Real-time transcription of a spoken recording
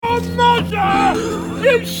Mozza!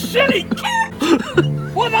 You silly cat!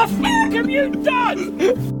 What the f*** have you done?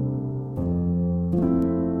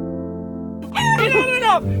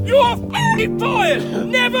 Enough! You're f***ing fired!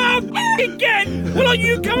 Never f***ing again! Will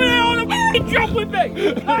you coming out on a f***ing job with me?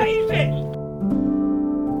 Hate it!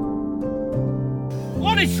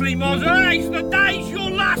 Honestly, Mozza, it's the day's your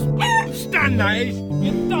last f***ing stand, that is.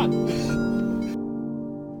 You're done.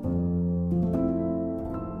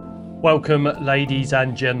 Welcome, ladies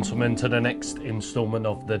and gentlemen, to the next instalment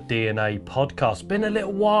of the DNA podcast. Been a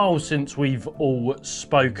little while since we've all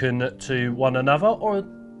spoken to one another, or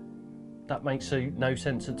that makes no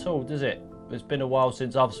sense at all, does it? It's been a while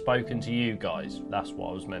since I've spoken to you guys. That's what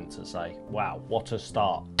I was meant to say. Wow, what a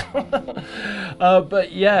start.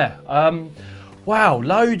 But yeah, wow,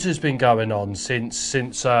 loads has been going on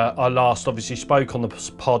since I last obviously spoke on the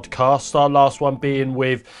podcast. Our last one being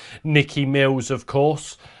with Nicky Mills, of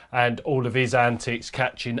course, and all of his antics,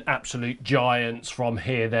 catching absolute giants from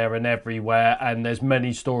here, there and everywhere. And there's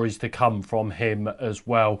many stories to come from him as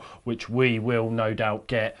well, which we will no doubt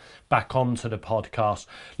get back onto the podcast.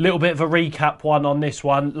 Little bit of a recap one on this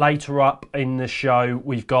one. Later up in the show,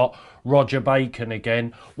 we've got Roger Bacon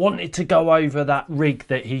again. Wanted to go over that rig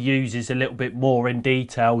that he uses a little bit more in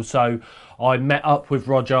detail. So I met up with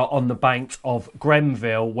Roger on the banks of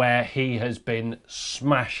Grenvilles, where he has been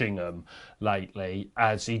smashing them lately,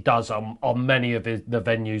 as he does on many of the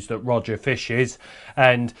venues that Roger fishes.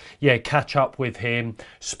 And yeah, catch up with him,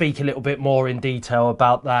 speak a little bit more in detail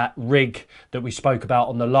about that rig that we spoke about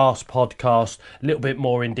on the last podcast, a little bit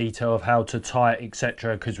more in detail of how to tie it,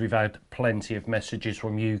 etc., because we've had plenty of messages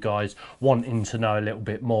from you guys wanting to know a little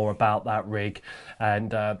bit more about that rig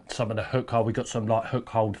and some of the hook hold. We got some like hook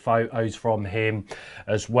hold photos from him,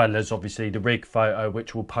 as well as obviously the rig photo,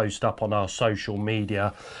 which we'll post up on our social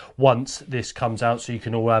media once this comes out, so you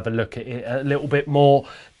can all have a look at it a little bit more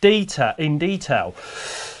in detail.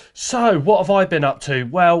 So what have I been up to?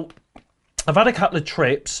 Well, I've had a couple of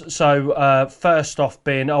trips. So first off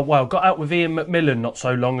being, got out with Ian McMillan not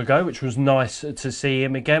so long ago, which was nice to see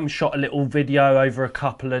him again. Shot a little video over a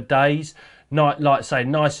couple of days. Like I say,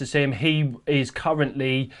 nice to see him. He is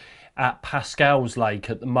currently at Pascal's Lake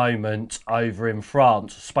at the moment over in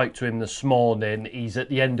France. Spoke to him this morning. He's at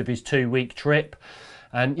the end of his 2-week trip.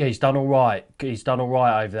 And yeah, he's done all right. He's done all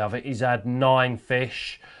right over there. I think he's had 9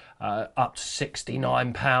 fish, up to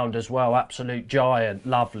 69 pound as well. Absolute giant.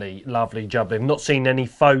 Lovely, lovely jubbly. I've not seen any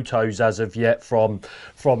photos as of yet from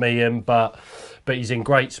Ian, but he's in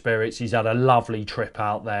great spirits. He's had a lovely trip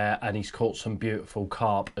out there, and he's caught some beautiful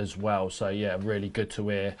carp as well. So yeah, really good to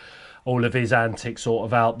hear all of his antics sort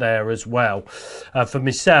of out there as well. For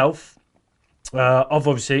myself,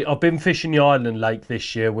 I've been fishing the Island Lake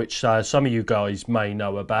this year, which some of you guys may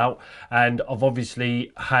know about, and I've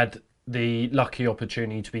obviously had the lucky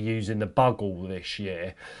opportunity to be using the Buggle this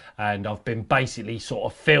year, and I've been basically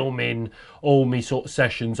sort of filming all my sort of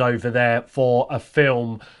sessions over there for a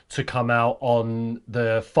film to come out on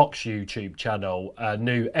the Fox YouTube channel, a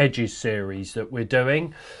new Edges series that we're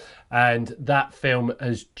doing. And that film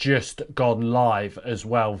has just gone live as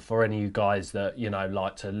well, for any of you guys that, you know,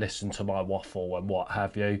 like to listen to my waffle and what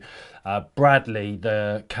have you. Bradley,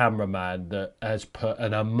 the cameraman, that has put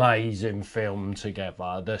an amazing film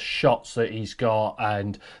together. The shots that he's got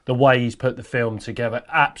and the way he's put the film together,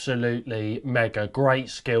 absolutely mega. Great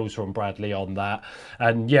skills from Bradley on that.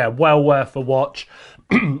 And yeah, well worth a watch.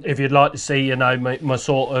 If you'd like to see, you know, my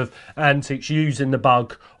sort of antics using the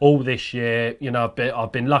bug all this year, you know,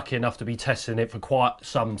 I've been lucky enough to be testing it for quite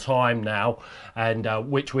some time now, and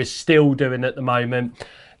which we're still doing at the moment.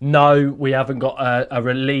 No, we haven't got a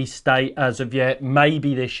release date as of yet.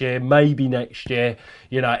 Maybe this year, maybe next year.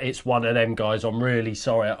 You know, it's one of them, guys. I'm really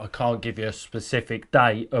sorry. I can't give you a specific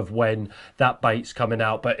date of when that bait's coming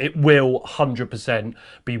out, but it will 100%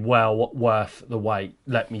 be well worth the wait,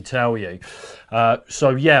 let me tell you. So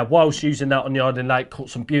yeah, whilst using that on the Island Lake, caught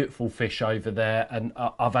some beautiful fish over there, and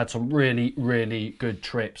I've had some really, really good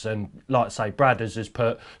trips. And like I say, Brad has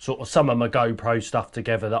put sort of some of my GoPro stuff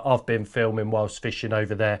together that I've been filming whilst fishing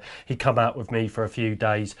over there. He come out with me for a few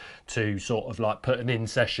days to sort of like put an in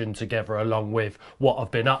session together along with what I've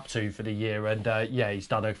been up to for the year, and yeah, he's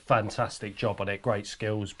done a fantastic job on it. Great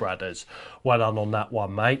skills, Bradders. Well done on that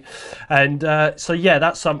one, mate. And so yeah,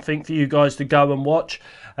 that's something for you guys to go and watch.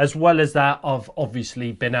 As well as that, I've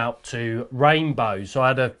obviously been out to Rainbow. So I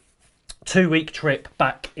had a 2-week trip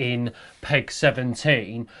back in Peg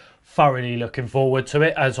 17. Thoroughly looking forward to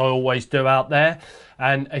it, as I always do out there.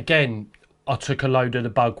 And again, I took a load of the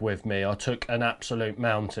bug with me. I took an absolute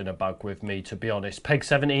mountain of bug with me, to be honest. Peg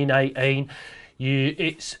 17, 18,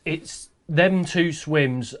 it's them two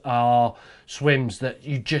swims are swims that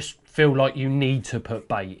you just feel like you need to put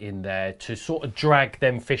bait in there to sort of drag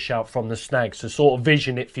them fish out from the snags. To sort of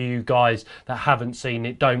vision it for you guys that haven't seen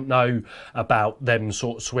it, don't know about them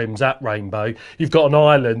sort of swims at Rainbow. You've got an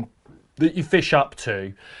island that you fish up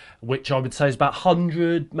to, which I would say is about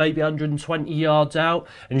 100, maybe 120 yards out,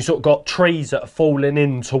 and you sort of got trees that are falling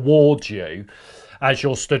in towards you as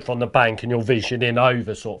you're stood from the bank and you're visioning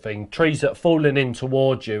over, sort of thing. Trees that are falling in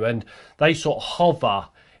towards you, and they sort of hover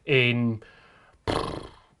in,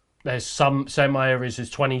 there's some areas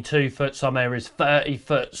is 22 foot, some areas 30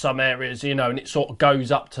 foot, some areas, you know, and it sort of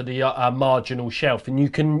goes up to the marginal shelf, and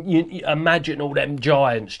you can imagine all them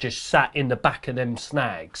giants just sat in the back of them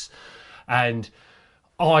snags. And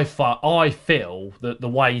I feel that the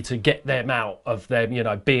way to get them out of them, you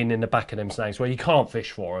know, being in the back of them snags, well, you can't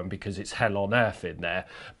fish for them because it's hell on earth in there,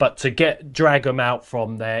 but to drag them out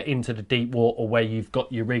from there into the deep water where you've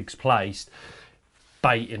got your rigs placed,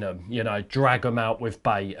 baiting them, you know, drag them out with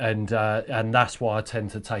bait, and that's why I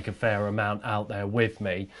tend to take a fair amount out there with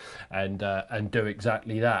me, and do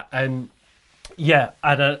exactly that. And yeah,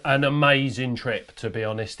 an amazing trip, to be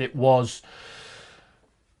honest.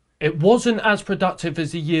 It wasn't as productive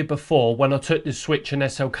as the year before when I took the switch and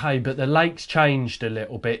SLK, but the lake's changed a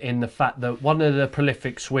little bit in the fact that one of the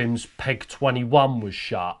prolific swims, Peg 21, was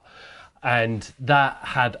shut, and that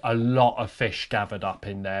had a lot of fish gathered up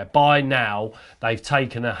in there. By now, they've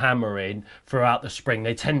taken a hammer in throughout the spring.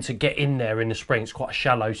 They tend to get in there in the spring. It's quite a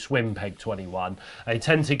shallow swim, Peg 21. They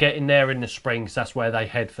tend to get in there in the spring because that's where they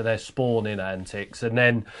head for their spawning antics, and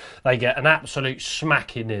then they get an absolute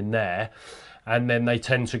smacking in there. And then they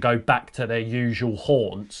tend to go back to their usual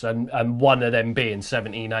haunts, and one of them being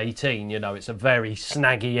 17-18. You know, it's a very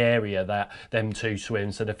snaggy area, that them two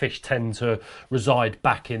swims, so the fish tend to reside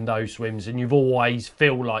back in those swims, and you've always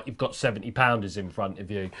feel like you've got 70-pounders in front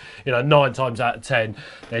of you. You know, 9 times out of 10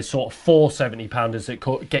 there's sort of 4 70-pounders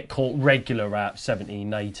that get caught regular at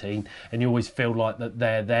 17-18, and you always feel like that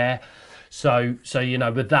they're there. So you know,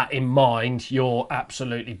 with that in mind, you're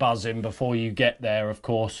absolutely buzzing before you get there, of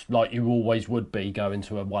course, like you always would be going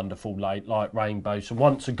to a wonderful lake like Rainbow. So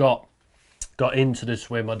once I got into the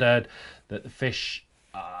swim, I'd heard that the fish,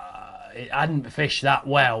 it hadn't fished that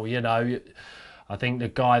well, you know. I think the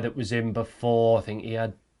guy that was in before, I think he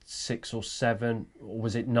had 6 or 7, or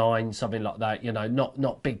was it 9, something like that, you know,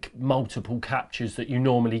 not big multiple captures that you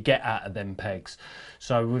normally get out of them pegs.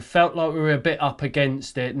 So we felt like we were a bit up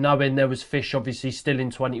against it, knowing there was fish obviously still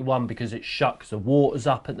in 21 because it's shut, because the water's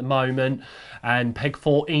up at the moment, and Peg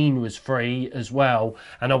 14 was free as well,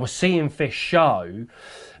 and I was seeing fish show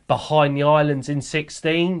behind the islands in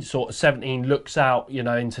 16. Sort of 17 looks out, you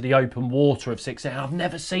know, into the open water of 16. I've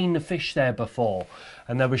never seen the fish there before,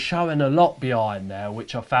 and they were showing a lot behind there,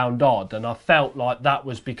 which I found odd, and I felt like that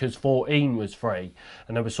was because 14 was free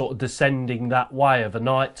and they were sort of descending that way of a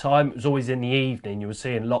night time. It was always in the evening, you were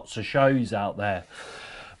seeing lots of shows out there.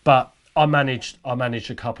 But I managed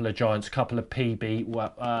a couple of giants, a couple of PB,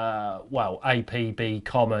 APB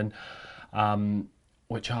common,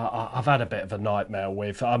 which I've had a bit of a nightmare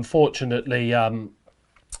with. Unfortunately,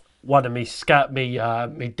 one of me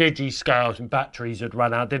digi scales and batteries had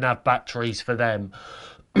run out. I didn't have batteries for them.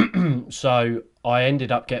 So I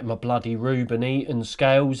ended up getting my bloody Reuben Eaton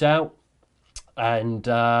scales out, and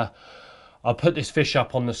I put this fish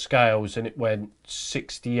up on the scales, and it went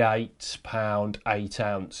 68 pound 8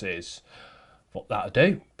 ounces. What that'll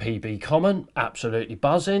do, PB common, absolutely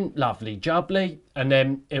buzzing, lovely jubbly. And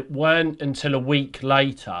then it weren't until a week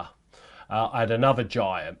later, I had another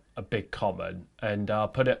giant, a big common, and I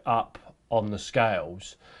put it up on the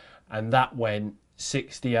scales, and that went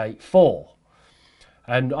 68.4.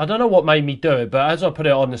 And I don't know what made me do it, but as I put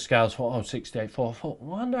it on the scales, I thought, oh, 68.4, I thought, I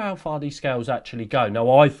wonder how far these scales actually go. Now,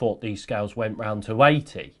 I thought these scales went round to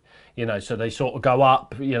 80. You know, so they sort of go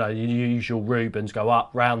up, you know, the usual Reubens go up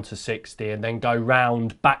round to 60 and then go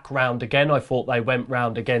back round again. I thought they went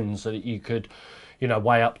round again so that you could, you know,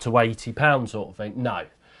 weigh up to 80 pounds sort of thing. No,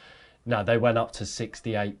 they went up to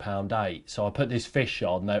 68 pound 8. So I put this fish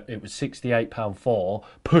on, it was 68 pound 4,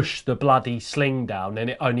 pushed the bloody sling down, and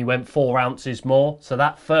it only went 4 ounces more. So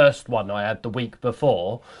that first one I had the week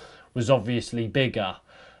before was obviously bigger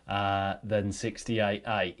than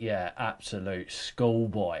 68.8. Yeah, absolute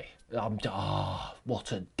schoolboy.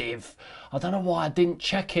 What a div. I don't know why I didn't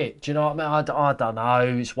check it. Do you know what I mean? I don't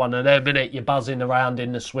know. It's one of them, innit? You're buzzing around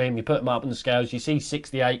in the swim, you put them up on the scales, you see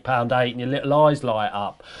 68 pound 8 and your little eyes light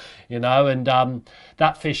up, you know. And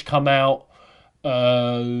that fish come out,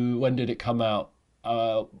 when did it come out?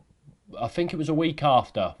 I think it was a week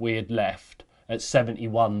after we had left at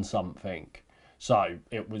 71 something. So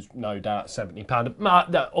it was no doubt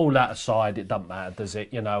 £70. All that aside, it doesn't matter, does it?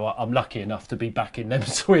 You know, I'm lucky enough to be back in them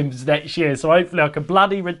swims next year, so hopefully I can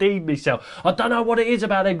bloody redeem myself. I don't know what it is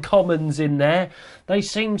about them commons in there. They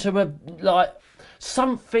seem to have, like,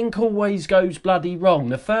 something always goes bloody wrong.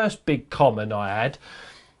 The first big common I had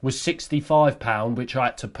was £65, which I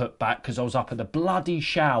had to put back because I was up in the bloody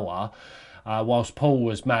shower whilst Paul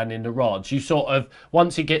was manning the rods. You sort of,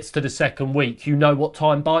 once it gets to the second week, you know what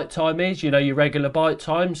time bite time is, you know, your regular bite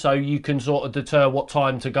time, so you can sort of deter what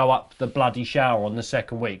time to go up the bloody shower on the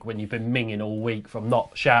second week when you've been minging all week from not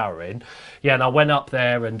showering. Yeah, and I went up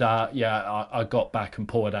there and I got back and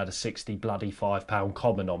Paul had a £65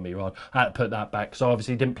 common on me rod. I had to put that back because I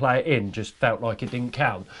obviously didn't play it in, just felt like it didn't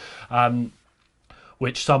count.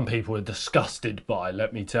 Which some people are disgusted by,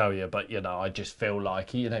 let me tell you. But, you know, I just feel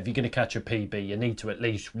like, you know, if you're going to catch a PB, you need to at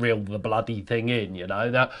least reel the bloody thing in, you know.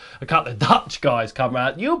 Now, a couple of Dutch guys come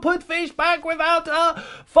around, you put fish back without a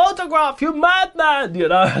photograph, you madman, you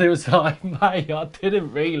know. And it was like, mate, I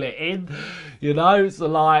didn't reel it in, you know. It's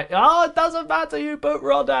like, oh, it doesn't matter, you put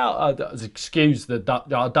rod out. Excuse the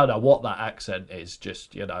Dutch, I don't know what that accent is,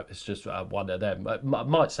 just, you know, it's just one of them. It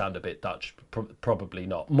might sound a bit Dutch, probably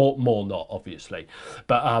not, more not, obviously.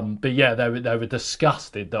 But yeah, they were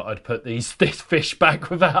disgusted that I'd put this fish back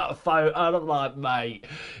without a photo. And I'm like, mate,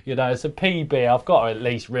 you know, it's a PB. I've got to at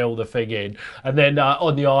least reel the thing in. And then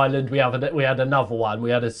on the island, we had another one. We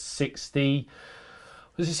had a 60.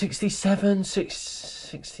 Was it 67?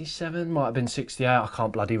 67? Might have been 68. I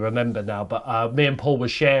can't bloody remember now. But me and Paul were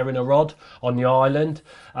sharing a rod on the island.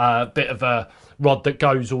 Bit of a rod that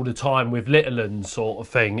goes all the time with little uns sort of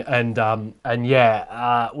thing. And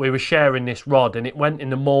yeah, we were sharing this rod and it went in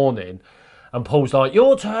the morning. And Paul's like,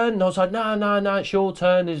 your turn. And I was like, no, it's your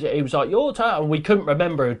turn. He was like, your turn. And we couldn't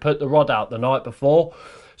remember who'd put the rod out the night before.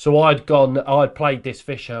 So I'd played this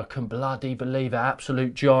fish. I couldn't bloody believe it.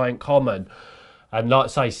 Absolute giant common. And like I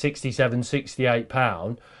say, 67, 68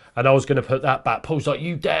 pound. And I was going to put that back. Paul's like,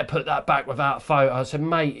 you dare put that back without a photo? I said,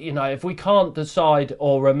 mate, you know, if we can't decide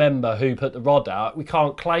or remember who put the rod out, we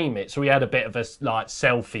can't claim it. So we had a bit of a like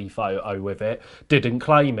selfie photo with it, didn't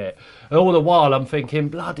claim it. And all the while I'm thinking,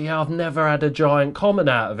 bloody hell, I've never had a giant common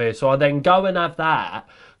out of here. So I then go and have that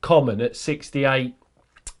common at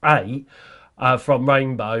 68.8. From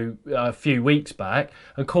Rainbow a few weeks back,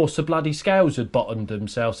 and of course the bloody scales had bottomed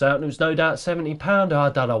themselves out and it was no doubt £70.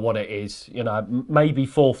 I don't know what it is, you know, maybe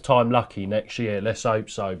fourth time lucky next year, let's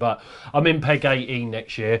hope so. But I'm in Peg 18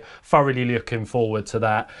 next year, thoroughly looking forward to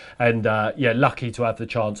that, and yeah, lucky to have the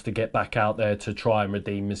chance to get back out there to try and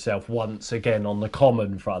redeem myself once again on the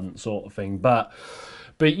common front sort of thing. But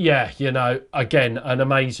yeah, you know, again, an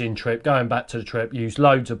amazing trip. Going back to the trip, used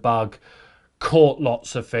loads of bug, caught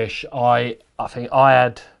lots of fish. I think I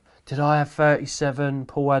had, did I have 37,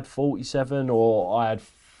 Paul had 47, or I had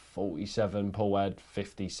 47, Paul had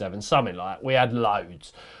 57, something like that. We had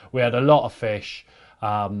loads. We had a lot of fish.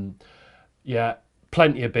 Yeah,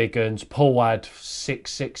 plenty of big uns. Paul had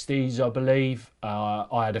 660s, I believe.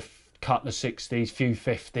 I had a couple of 60s, few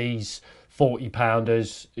 50s. 40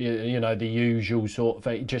 pounders, you know, the usual sort of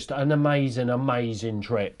thing. Just an amazing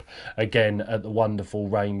trip again at the wonderful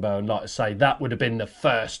Rainbow. And like I say, that would have been the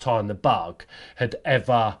first time the bug had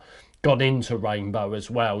ever gone into Rainbow as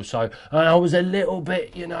well. So I was a little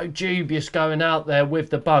bit, you know, dubious going out there with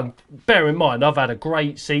the bug. Bear in mind, I've had a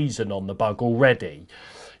great season on the bug already,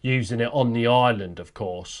 using it on the island, of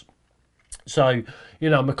course. So, you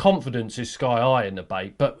know, my confidence is sky high in the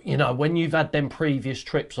bait. But, you know, when you've had them previous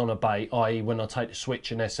trips on a bait, i.e. when I take the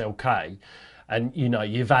switch and SLK, and, you know,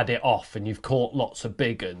 you've had it off and you've caught lots of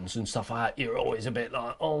big uns and stuff like that, you're always a bit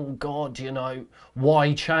like, oh, God, you know,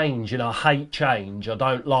 why change? You know, I hate change. I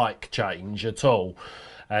don't like change at all.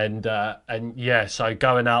 And yeah, so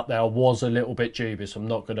going out there, I was a little bit dubious. I'm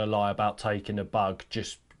not going to lie about taking a bug,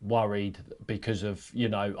 just worried because of, you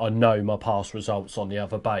know, I know my past results on the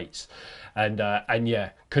other baits. And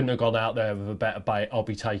yeah, couldn't have gone out there with a better bait. I'll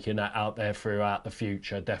be taking that out there throughout the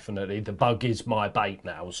future, definitely. The bug is my bait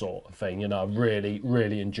now, sort of thing. You know, I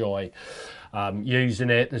really enjoy using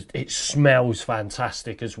it. It smells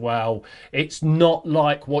fantastic as well. It's not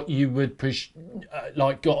like what you would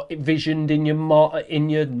like got envisioned in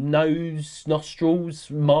your nose, nostrils,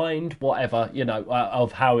 mind, whatever, you know,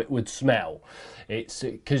 of how it would smell. It's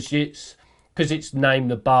because it's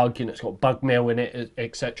named the bug, and it's got bug meal in it,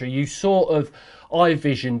 etc. You sort of, I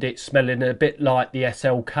visioned it smelling a bit like the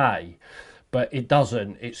SLK, but it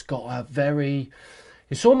doesn't. It's got a very,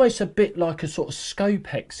 It's almost a bit like a sort of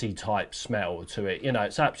Scopexy type smell to it. You know,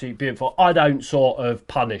 it's absolutely beautiful. I don't sort of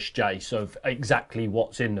punish Jace of exactly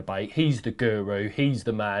what's in the bait. He's the guru. He's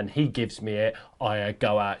the man. He gives me it. I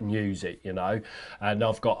go out and use it, you know. And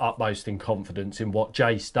I've got utmost in confidence in what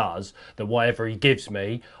Jace does, that whatever he gives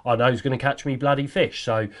me, I know he's going to catch me bloody fish.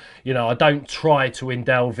 So, you know, I don't try to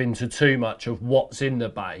delve into too much of what's in the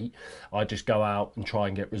bait. I just go out and try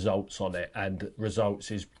and get results on it. And results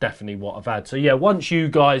is definitely what I've had. So, yeah, once you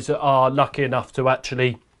guys are lucky enough to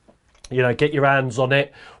actually, you know, get your hands on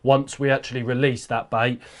it, once we actually release that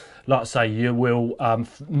bait, like I say, you will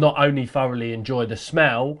not only thoroughly enjoy the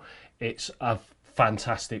smell, it's a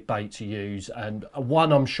fantastic bait to use, and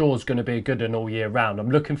one I'm sure is going to be a good one all year round.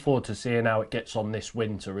 I'm looking forward to seeing how it gets on this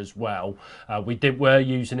winter as well. We're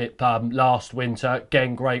using it last winter,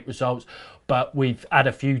 again great results, but we've had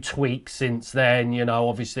a few tweaks since then. You know,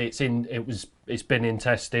 obviously it's been in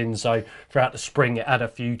testing, so throughout the spring it had a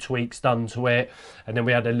few tweaks done to it, and then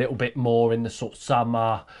we had a little bit more in the sort of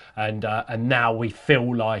summer, and now we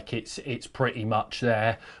feel like it's pretty much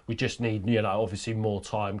there. We just need, you know, obviously more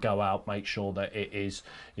time, go out, make sure that it is,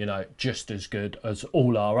 you know, just as good as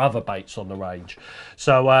all our other baits on the range.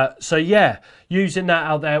 So yeah, using that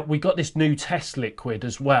out there. We got this new test liquid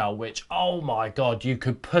as well, which, oh my god, you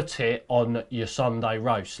could put it on your Sunday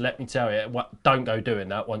roast. Let me tell you, don't go doing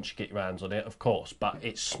that once you get your hands on it, of course, but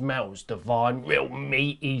it smells divine, real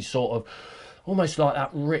meaty, sort of almost like that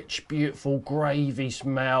rich, beautiful gravy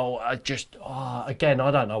smell. Again,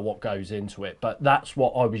 I don't know what goes into it, but that's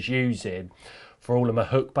what I was using for all of my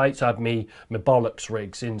hook baits. I had my bollocks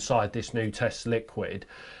rigs inside this new test liquid,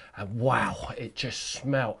 and wow, it just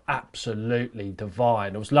smelled absolutely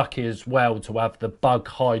divine. I was lucky as well to have the bug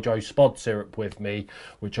hydro spod syrup with me,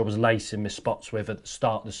 which I was lacing my spots with at the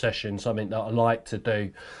start of the session, something that I like to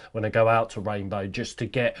do when I go out to Rainbow, just to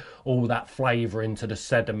get all that flavour into the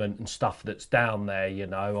sediment and stuff that's down there. You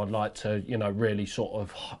know, I'd like to, you know, really sort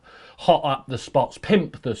of hot up the spots,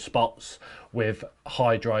 pimp the spots with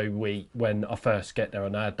hydro wheat when I first get there.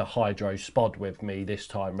 And I had the hydro spod with me this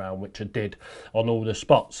time round, which I did on all the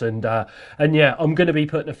spots. And yeah, I'm going to be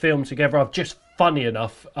putting a film together. I've just, funny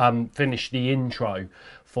enough, finished the intro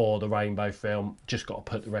for the Rainbow film. Just got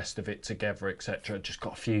to put the rest of it together, etc. Just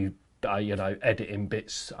got a few you know, editing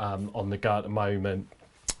bits on the go at the moment.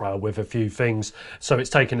 With a few things, so it's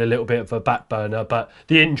taken a little bit of a back burner, but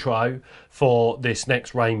the intro for this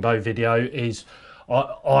next Rainbow video is,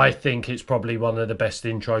 I think it's probably one of the best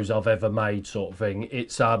intros I've ever made, sort of thing.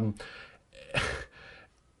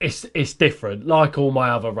 It's different, like all my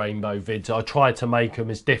other Rainbow vids. I try to make them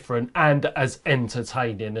as different and as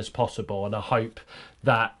entertaining as possible, and I hope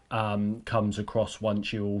that comes across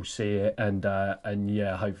once you all see it, and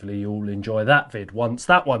yeah, hopefully you all enjoy that vid once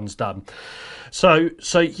that one's done. So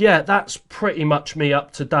yeah, that's pretty much me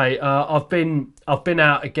up to date. I've been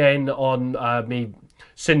out again on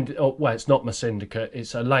well, it's not my syndicate,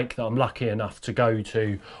 it's a lake that I'm lucky enough to go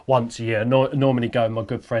to once a year. Normally go with my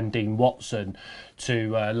good friend Dean Watson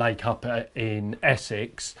to a lake up in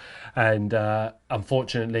Essex, and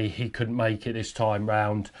unfortunately he couldn't make it this time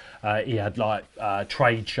round. He had like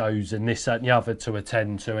trade shows and this, that and the other to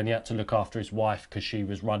attend to, and he had to look after his wife because she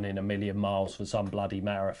was running 1,000,000 miles for some bloody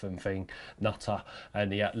marathon thing, nutter,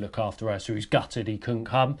 and he had to look after her, so he's gutted he couldn't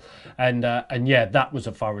come. And yeah, that was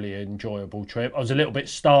a thoroughly enjoyable trip. I was a little bit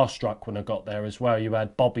starstruck when I got there as well. You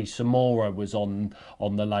had Bobby Samora was on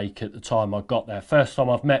the lake at the time I got there. First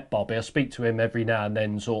time I've met Bobby. I speak to him every now and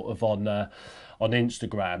then, sort of on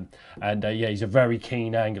Instagram, and yeah, he's a very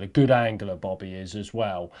keen angler, good angler, Bobby is as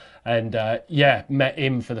well. And yeah, met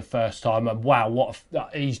him for the first time, and wow,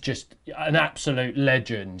 he's just an absolute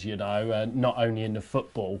legend, you know. Not only in the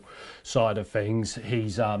football side of things,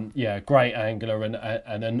 he's yeah, great angler and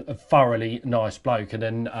a thoroughly nice bloke. And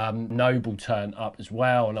then Noble turned up as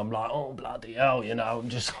well, and I'm like, oh bloody hell, you know, I'm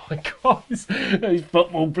just like, guys, these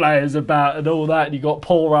football players about and all that, and you got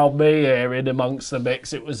poor old me here in amongst the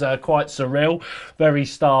mix. It was quite surreal, very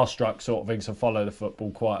starstruck sort of thing. So follow the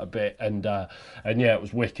football quite a bit, and yeah, it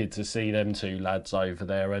was wicked to see them two lads over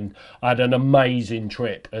there, and I had an amazing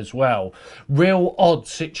trip as well. Real odd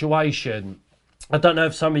situation. I don't know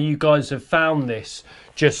if some of you guys have found this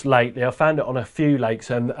just lately. I found it on a few lakes,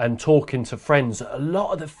 and talking to friends, a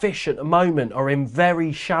lot of the fish at the moment are in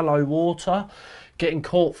very shallow water, getting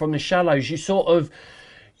caught from the shallows.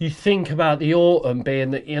 You think about the autumn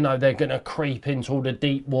being that, you know, they're going to creep into all the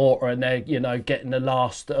deep water, and they're, you know, getting the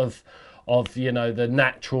last of you know, the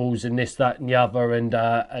naturals and this, that and the other,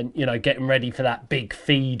 and you know, getting ready for that big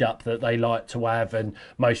feed up that they like to have. And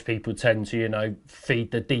most people tend to, you know,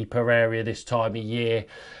 feed the deeper area this time of year,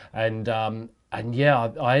 and yeah,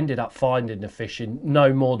 I ended up finding the fish in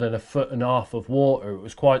no more than 1.5 foot of water. It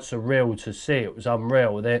was quite surreal to see. It was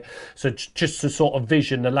unreal. So just to sort of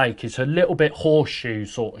vision the lake, it's a little bit horseshoe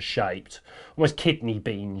sort of shaped, almost kidney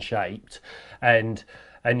bean shaped, and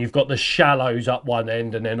you've got the shallows up one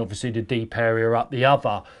end, and then obviously the deep area up the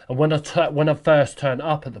other. And when I first turned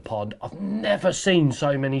up at the pond, I've never seen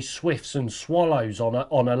so many swifts and swallows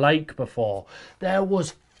on a lake before. There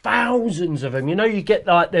was thousands of them. You know, you get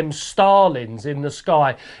like them starlings in the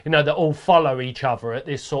sky, you know, that all follow each other at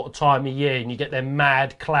this sort of time of year, and you get them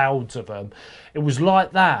mad clouds of them. It was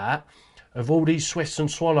like that, of all these swifts and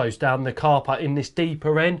swallows down the car park in this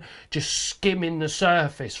deeper end, just skimming the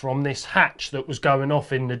surface from this hatch that was going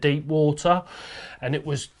off in the deep water. And it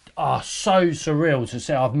was so surreal to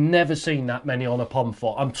see. I've never seen that many on a pond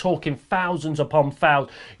before. I'm talking thousands upon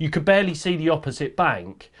thousands. You could barely see the opposite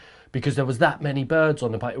bank because there was that many birds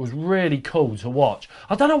on the bank. It was really cool to watch.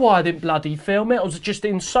 I don't know why I didn't bloody film it. I was just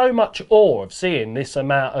in so much awe of seeing this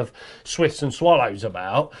amount of swifts and swallows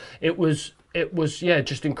about. It was, yeah,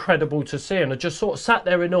 just incredible to see. And I just sort of sat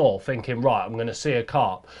there in awe thinking, right, I'm going to see a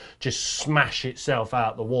carp just smash itself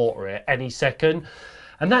out the water at any second.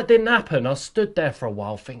 And that didn't happen. I stood there for a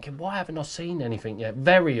while thinking, why haven't I seen anything yet?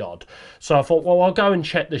 Very odd. So I thought, well, I'll go and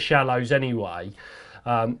check the shallows anyway.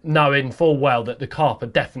 Knowing full well that the carp are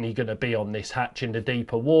definitely going to be on this hatch in the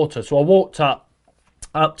deeper water. So I walked up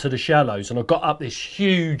to the shallows, and I got up this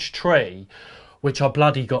huge tree, which I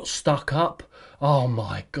bloody got stuck up. Oh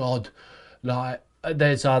my God. Like,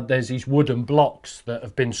 there's these wooden blocks that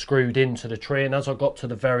have been screwed into the tree, and as I got to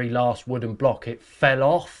the very last wooden block, it fell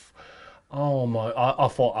off. Oh my, I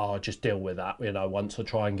thought, I'll just deal with that, you know, once I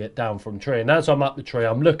try and get down from the tree. And as I'm up the tree,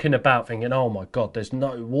 I'm looking about thinking, oh my God, there's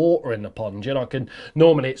no water in the pond. You know,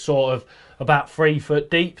 normally it's sort of about 3 foot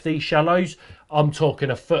deep, these shallows. I'm talking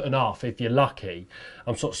 1.5 foot if you're lucky.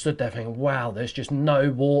 I'm sort of stood there thinking, wow, there's just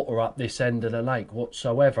no water up this end of the lake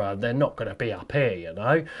whatsoever. They're not going to be up here, you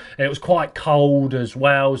know. And it was quite cold as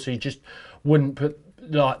well, so you just wouldn't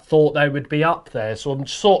thought they would be up there. So I'm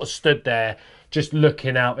sort of stood there just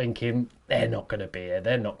looking out thinking, they're not going to be here,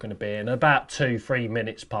 they're not going to be here. And about 2-3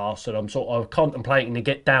 minutes passed, and I'm sort of contemplating to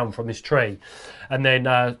get down from this tree. And then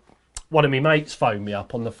one of my mates phoned me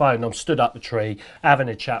up on the phone. I'm stood up the tree having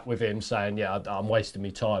a chat with him, saying, yeah, I'm wasting my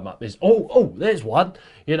time up this. Oh, there's one.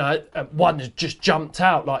 You know, one has just jumped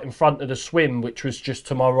out like in front of the swim, which was just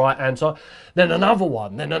to my right hand side. Then another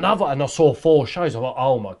one, and I saw 4 shows. I thought,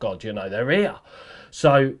 oh my God, you know, they're here.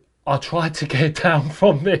 So I tried to get down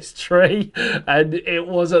from this tree, and it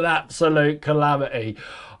was an absolute calamity.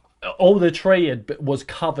 All the tree was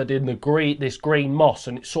covered in this green moss,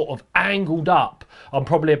 and it sort of angled up. I'm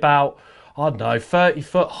probably about, I don't know, 30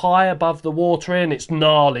 foot high above the water, and it's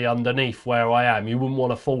gnarly underneath where I am. You wouldn't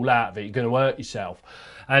want to fall out of it, you're going to hurt yourself.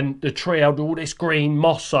 And the tree had all this green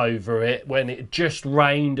moss over it when it just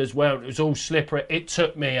rained as well. It was all slippery. It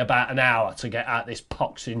took me about an hour to get out this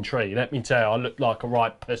poxing tree. Let me tell you, I looked like a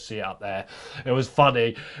right pussy up there. It was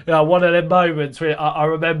funny. You know, one of them moments where I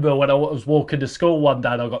remember when I was walking to school one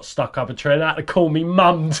day and I got stuck up a tree, and I had to call me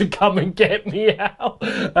mum to come and get me out.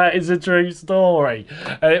 That is a true story.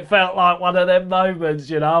 And it felt like one of them moments,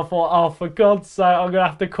 you know. I thought, oh, for God's sake, I'm going to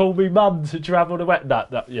have to call me mum to travel the wet. No,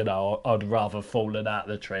 you know, I'd rather fallen out of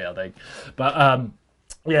the tree, I think. But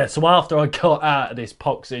yeah, so after I got out of this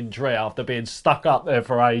poxing tree after being stuck up there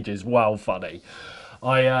for ages, well funny,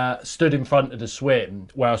 I stood in front of the swim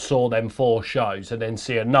where I saw them 4 shows, and then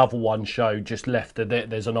see another one show just left of it.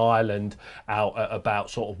 There's an island out at about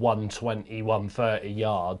sort of 120, 130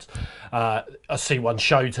 yards. I see one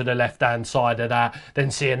show to the left hand side of that, then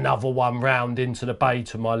see another one round into the bay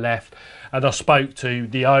to my left. And I spoke to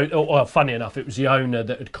the owner, well, funny enough, it was the owner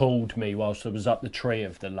that had called me whilst I was up the tree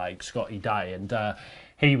of the lake, Scotty Day, and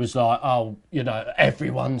he was like, oh, you know,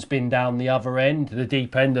 everyone's been down the other end, the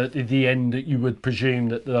deep end, the end that you would presume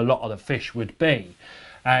that a lot of the fish would be.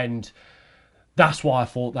 And that's why I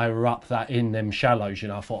thought they were up that in them shallows, you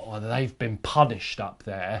know. I thought, oh, they've been punished up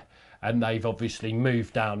there, and they've obviously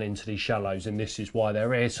moved down into these shallows, and this is why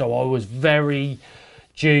they're here. So I was very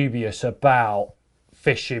dubious about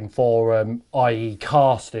fishing for i.e.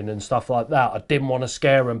 casting and stuff like that. I didn't want to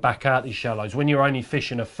scare them back out these shallows. When you're only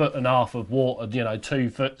fishing 1.5 foot of water, you know, 2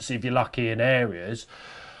 foot if you're lucky in areas,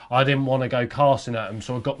 I didn't want to go casting at them.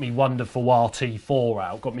 So I got me wonderful RT4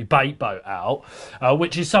 out, got me bait boat out,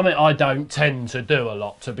 which is something I don't tend to do a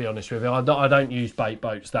lot, to be honest with you. I don't use bait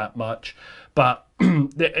boats that much, but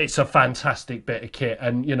it's a fantastic bit of kit,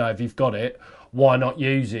 and you know, if you've got it, why not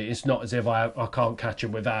use it? It's not as if I can't catch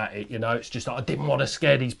them without it, you know. It's just that I didn't want to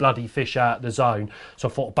scare these bloody fish out of the zone, so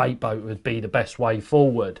I thought a bait boat would be the best way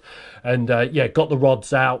forward. And yeah, got the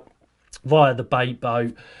rods out, via the bait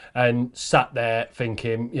boat, and sat there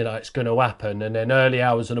thinking, you know, it's going to happen. And then early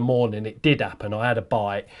hours of the morning, it did happen. I had a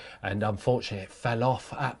bite, and unfortunately it fell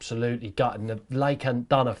off, absolutely gutting. The lake hadn't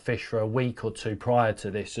done a fish for a week or two prior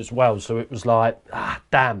to this as well, so it was like,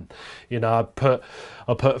 damn, you know.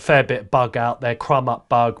 I put a fair bit of bug out there, crumb up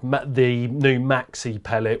bug, the new Maxi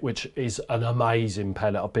pellet, which is an amazing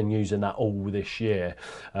pellet. I've been using that all this year,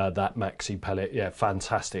 that Maxi pellet. Yeah,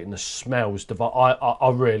 fantastic. And the smells,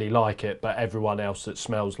 I really like it, but everyone else that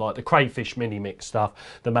smells like the crayfish mini mix stuff,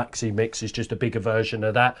 the Maxi mix is just a bigger version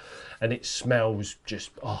of that, and it smells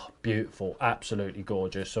just beautiful, absolutely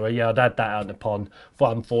gorgeous. So yeah, I'd had that out in the pond,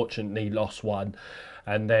 but unfortunately lost one.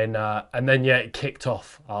 And then yeah, it kicked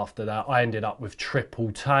off after that. I ended up with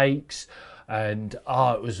triple takes, and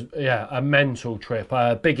it was, yeah, a mental trip.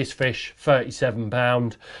 Biggest fish, 37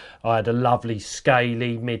 pound. I had a lovely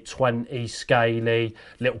scaly, mid-20 scaly,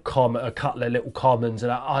 a couple of little commons,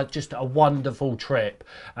 and just a wonderful trip.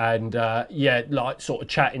 And yeah, like sort of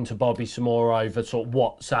chatting to Bobby some more over sort of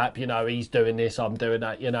WhatsApp, you know, he's doing this, I'm doing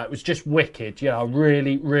that, you know, it was just wicked, you know,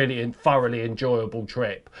 really, really and thoroughly enjoyable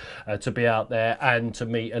trip to be out there and to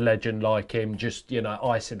meet a legend like him, just, you know,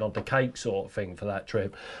 icing on the cake sort of thing for that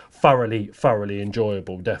trip. Thoroughly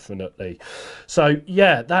enjoyable, definitely. So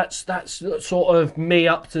yeah, that's sort of me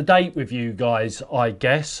up to date with you guys, I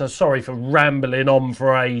guess. So sorry for rambling on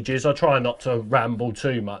for ages. I try not to ramble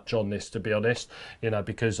too much on this, to be honest, you know,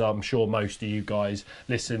 because I'm sure most of you guys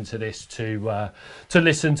listen to this to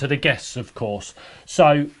listen to the guests, of course.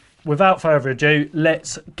 So without further ado,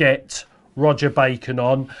 let's get Roger Bacon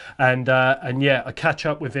on, and yeah, I catch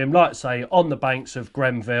up with him, like I say, on the banks of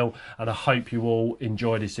Grenville, and I hope you all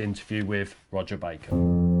enjoy this interview with Roger Bacon.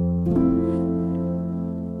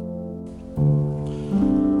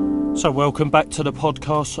 So welcome back to the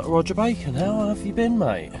podcast, Roger Bacon. How have you been,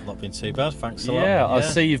 mate? I've not been too bad, thanks a lot. Yeah, I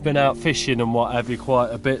see you've been out fishing and what have you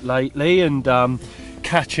quite a bit lately, and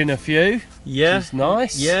catching a few, which is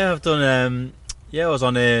nice. Yeah, I've done... yeah, I was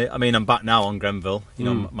on I'm back now on Grenville, you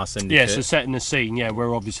know, my syndicate. Yeah, so setting the scene, yeah,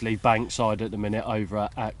 we're obviously bankside at the minute over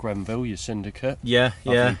at Grenville, your syndicate. Yeah.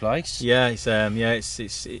 Lovely place. Yeah,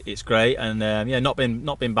 it's great, and yeah, not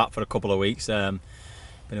been back for a couple of weeks.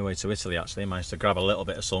 Been away to Italy actually, managed to grab a little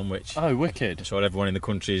bit of sun, which wicked. I'm sure everyone in the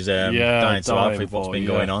country is dying to have with what's been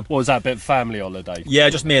going on. What was that, a bit of family holiday? Yeah,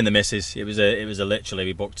 just me and the missus. It was a literally,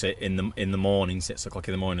 we booked it in the morning, 6 o'clock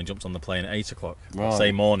in the morning, and jumped on the plane at 8 o'clock. Right.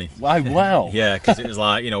 Same morning. Oh wow. Yeah, because it was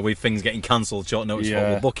like, you know, with things getting cancelled short notice,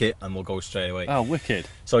 we'll book it and we'll go straight away. Oh, wicked.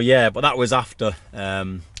 So yeah, but that was after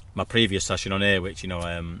my previous session on here, which, you know,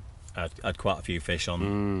 I had quite a few fish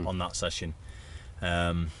on that session.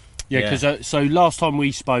 Yeah, because so last time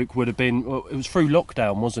we spoke would have been, well, it was through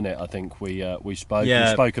lockdown, wasn't it? I think we spoke.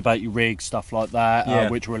 Yeah. We spoke about your rig, stuff like that,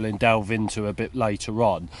 which we'll delve into a bit later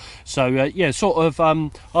on. So yeah, sort of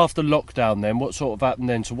after lockdown, then what sort of happened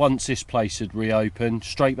then? So once this place had reopened,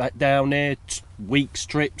 straight back down here, weeks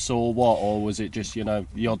trips or what, or was it just, you know,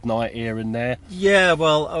 the odd night here and there? Yeah,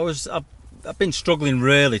 well, I've been struggling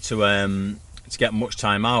really to get much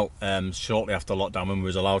time out shortly after lockdown when we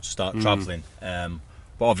was allowed to start travelling.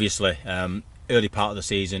 But obviously, early part of the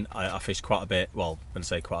season, I fished quite a bit. Well, when I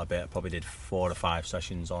say quite a bit, I probably did 4 or 5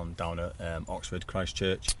 sessions down at Oxford,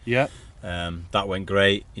 Christchurch. Yeah. That went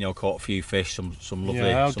great. You know, caught a few fish, some lovely.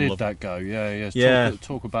 Yeah, how did that go? Yeah.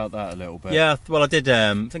 Talk about that a little bit. Yeah, well, I did.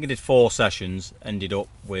 I think I did 4 sessions. Ended up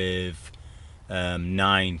with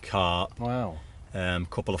 9 carp. Wow.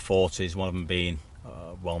 Couple of 40s. One of them being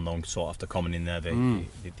well-known sought after common in there, the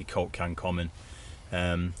Coke can common.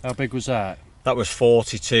 How big was that? That was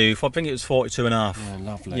 42. I think it was 42 and a half. Yeah,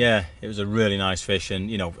 lovely. Yeah, it was a really nice fish, and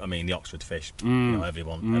you know, I mean, the Oxford fish. You know,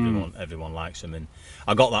 everyone likes them, and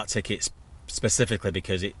I got that ticket specifically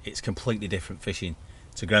because it's completely different fishing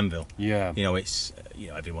to Grenville. Yeah. You know, it's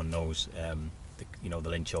everyone knows. The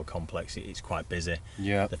Linch Hill complex. It's quite busy.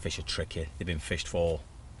 Yeah. The fish are tricky. They've been fished for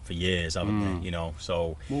years, haven't they? You know,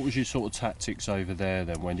 so what was your sort of tactics over there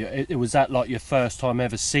then? When was that like your first time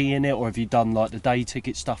ever seeing it, or have you done like the day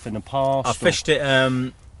ticket stuff in the past? I fished it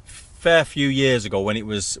fair few years ago when it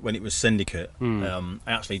was syndicate. I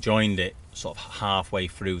actually joined it sort of halfway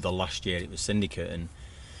through the last year it was syndicate,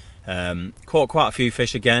 and caught quite a few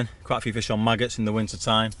fish on maggots in the winter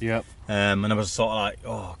time. Yep. And I was sort of like,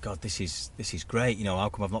 oh god, this is great. You know, how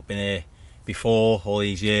come I've not been here before all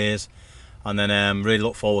these years? And then really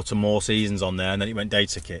look forward to more seasons on there, and then it went day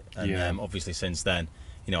ticket, and obviously since then,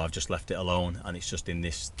 you know, I've just left it alone, and it's just in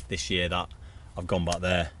this year that I've gone back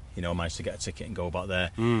there, you know, managed to get a ticket and go back there.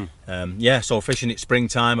 So fishing it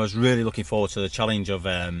springtime, I was really looking forward to the challenge of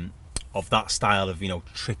that style of, you know,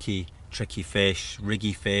 tricky fish,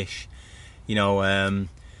 riggy fish, you know,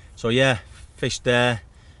 So yeah, fished there.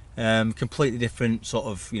 Completely different sort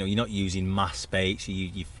of, you're not using mass baits.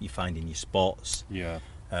 You're finding your spots. Yeah.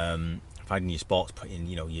 Finding your spots, putting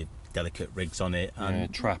your delicate rigs on it,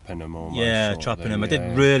 and trapping them almost. Yeah, trapping them. I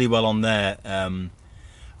did really well on there.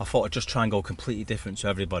 I thought I'd just try and go completely different to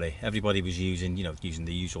everybody. Everybody was using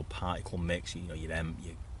the usual particle mix. Your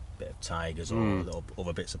bit of tigers or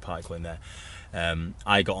other bits of particle in there.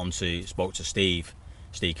 I spoke to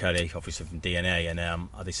Steve Curry, obviously from DNA, and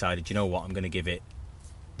I decided, you know what, I'm going to give it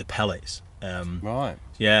the pellets. Right.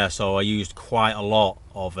 Yeah, so I used quite a lot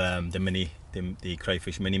of the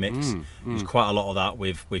crayfish mini mix. Used quite a lot of that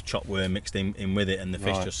with chopped worm mixed in with it, and the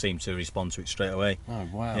fish just seemed to respond to it straight away. Oh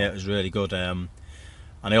wow. Yeah, it was really good. And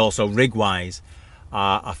I also, rig wise,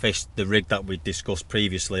 I fished the rig that we discussed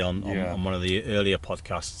previously on one of the earlier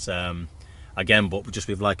podcasts, again, but just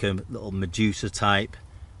with like a little Medusa type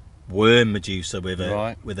worm Medusa with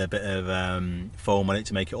a bit of foam on it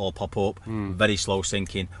to make it all pop up. Very slow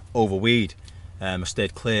sinking, over weed. I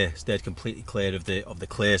stayed completely clear of the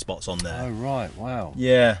clear spots on there. Oh right, wow.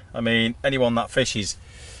 Yeah, I mean, anyone that fishes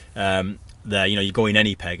there, you go in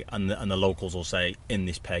any peg, and the locals will say, in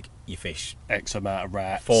this peg you fish X amount of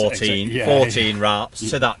rats, 14 rats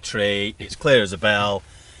to that tree, it's clear as a bell,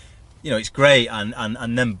 it's great, and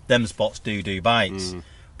them spots do bites.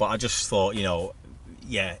 But I just thought,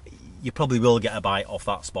 you probably will get a bite off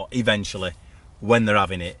that spot eventually when they're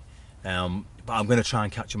having it, but I'm going to try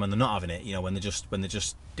and catch them when they're not having it, when they're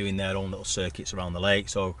just doing their own little circuits around the lake.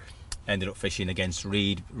 So ended up fishing against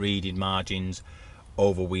reeded margins,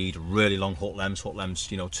 over weed, really long hook lengths,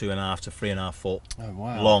 2.5 to 3.5 foot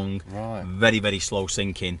long, very, very slow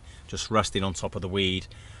sinking, just resting on top of the weed,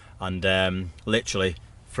 and literally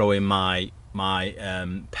throwing my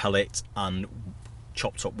pellet and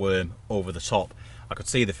chopped up worm over the top. I could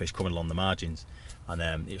see the fish coming along the margins, and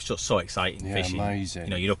it was just so exciting fishing. Amazing.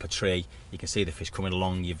 You're up a tree, you can see the fish coming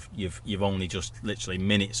along. You've only just literally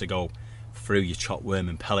minutes ago threw your chopped worm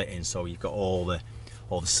and pellet in, so you've got all the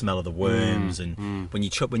smell of the worms. And when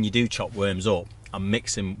you do chop worms up and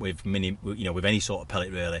mix them with with any sort of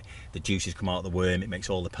pellet, really, the juices come out of the worm. It makes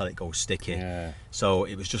all the pellet go sticky. Yeah. So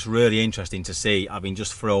it was just really interesting to see, having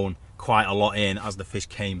just thrown quite a lot in as the fish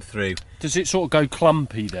came through. Does it sort of go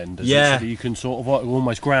clumpy then? Does it, so that you can sort of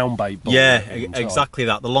almost ground bait ball? Yeah, exactly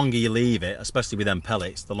that. The longer you leave it, especially with them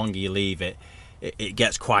pellets, the longer you leave it, it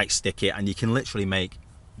gets quite sticky, and you can literally make,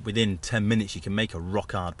 within 10 minutes, you can make a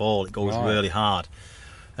rock hard ball. It goes really hard.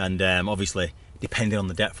 And obviously, depending on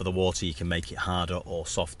the depth of the water, you can make it harder or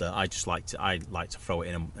softer. I like to throw it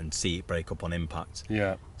in and see it break up on impact.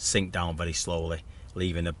 Yeah. Sink down very slowly,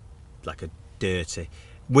 leaving a dirty.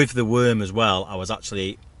 With the worm as well, I was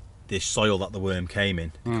actually, the soil that the worm came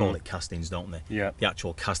in, they call it castings, don't they? Yeah. The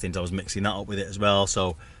actual castings, I was mixing that up with it as well.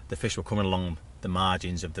 So the fish were coming along the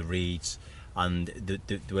margins of the reeds, and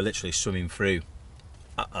they were literally swimming through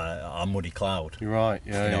a muddy cloud. You're right.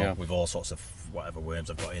 Yeah. With all sorts of whatever worms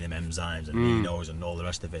I've got in them, enzymes and minos and all the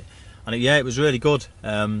rest of it. And it was really good.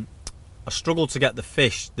 I struggled to get the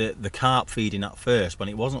fish, the carp feeding at first, but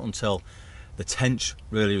it wasn't until the tench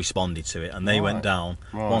really responded to it, and they went down.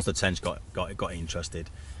 Once the tench got interested,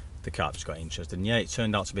 the carp just got interested, and it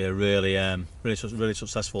turned out to be a really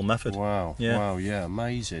successful method. Wow. Yeah. Wow. Yeah.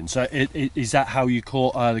 Amazing. So is that how you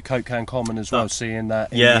caught the Coke Can Common as well? Seeing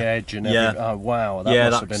that in the edge and everything. Oh wow,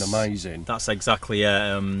 that must have been amazing. That's exactly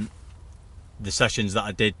the sessions that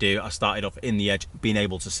I did do. I started off in the edge, being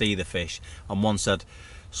able to see the fish, and once I'd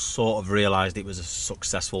sort of realised it was a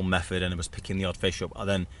successful method and I was picking the odd fish up, I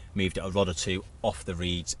then moved it a rod or two off the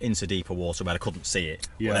reeds into deeper water where I couldn't see it,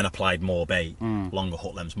 but then applied more bait, longer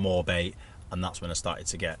hook lengths, more bait, and that's when I started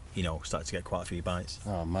to get quite a few bites.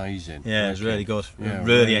 Oh, amazing. Yeah, it was really good. Yeah,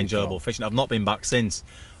 really enjoyable fishing. I've not been back since,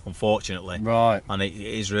 unfortunately. Right. And it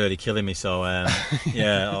is really killing me, so I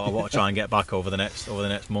want to try and get back over the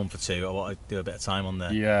next month or two. I want to do a bit of time on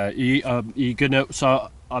there. Yeah, you're gonna. So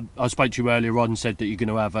I spoke to you earlier on and said that you're going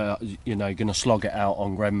to have you're going to slog it out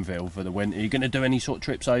on Grenville for the winter. Are you going to do any sort of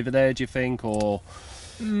trips over there, do you think, or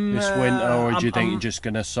this winter, or do you think you're just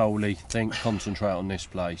going to solely concentrate on this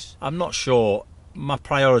place? I'm not sure. My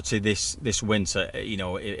priority this winter,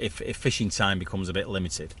 if fishing time becomes a bit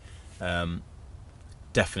limited,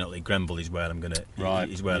 definitely Grenville is where I'm going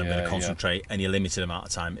to concentrate any limited amount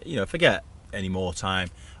of time. If I get any more time,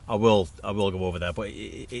 I will go over there, but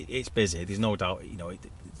it's busy. There's no doubt.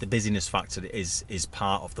 The busyness factor is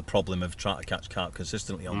part of the problem of trying to catch carp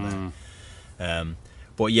consistently on there.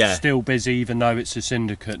 But yeah, still busy even though it's a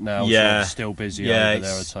syndicate now. Yeah, so it's still busy over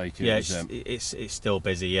there. I take it. Yeah, it's still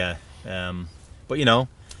busy. Yeah, but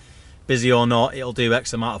busy or not, it'll do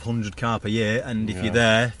X amount of 100 carp a year, and if you're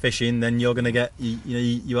there fishing, then you're going to get,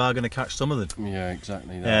 you are going to catch some of them. Yeah,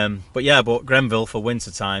 exactly that. But Grenville for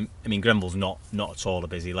winter time, I mean, Grenville's not at all a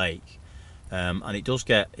busy lake, and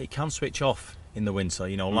it can switch off in the winter.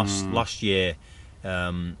 Last year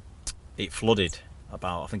it flooded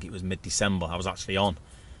about, I think it was mid-December. I was actually on,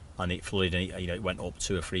 and it flooded, and it went up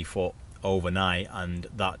 2 or 3 foot overnight, and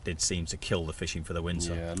that did seem to kill the fishing for the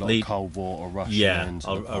winter. Yeah, a lot of cold water rushing into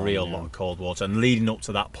the pond, lot of cold water, and leading up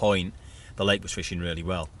to that point the lake was fishing really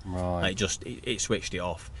well. Right. It switched it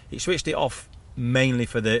off. It switched it off mainly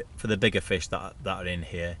for the bigger fish that are in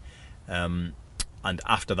here, and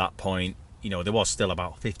after that point, there was still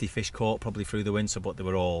about 50 fish caught probably through the winter, but they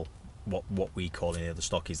were all what we call in here the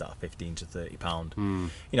stockies that are 15 to 30 pound.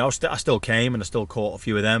 I still came and I still caught a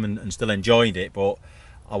few of them and still enjoyed it, but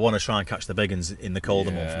I want to try and catch the big ones in the colder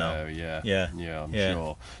months now. Yeah, I'm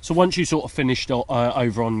sure. So once you sort of finished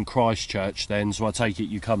over on Christchurch, then, so I take it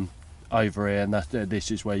you come over here, and this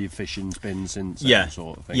is where your fishing's been since.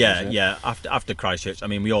 Sort of thing. Yeah. After Christchurch, I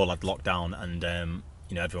mean, we all had lockdown, and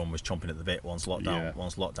everyone was chomping at the bit once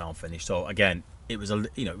lockdown finished. So again, it was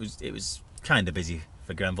it was kind of busy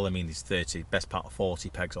for Grenville. I mean, there's best part of 40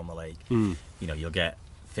 pegs on the lake. You'll get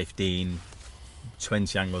 15.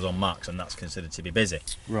 20 anglers on max, and that's considered to be busy.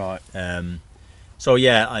 Right. So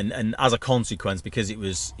yeah, and as a consequence, because it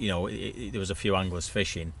was, there was a few anglers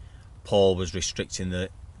fishing, Paul was restricting the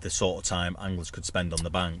sort of time anglers could spend on the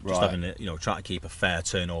bank, just having try to keep a fair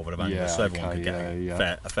turnover of anglers, so everyone could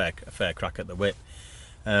get a fair crack at the whip.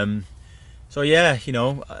 So yeah,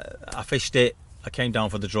 I fished it. I came down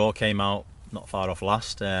for the draw, came out not far off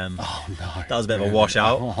last. That was a bit of a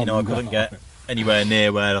washout. I couldn't get anywhere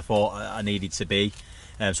near where I thought I needed to be,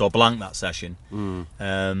 so I blanked that session.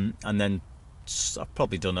 And then I've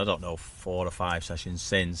probably done, I don't know, 4 or 5 sessions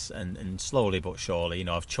since, and slowly but surely,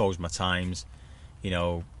 I've chose my times,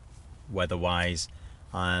 weather-wise.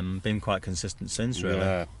 Been quite consistent since,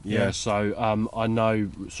 really. Yeah. So I know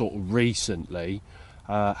sort of recently.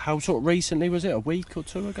 How sort of recently was it? A week or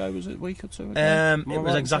two ago? Was it a week or two ago? It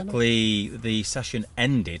was exactly, the session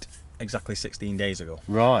ended exactly 16 days ago.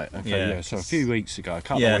 Right. Okay. Yeah. So a few weeks ago, a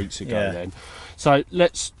couple of weeks ago then. So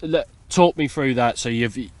talk me through that. So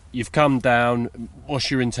you've come down. What's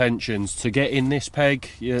your intentions to get in this peg?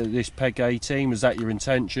 This peg 18. Was that your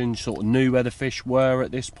intention? Sort of knew where the fish were at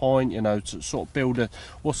this point. To sort of build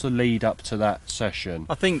what's the lead up to that session?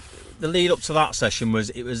 I think the lead up to that session was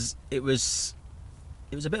it was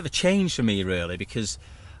a bit of a change for me, really, because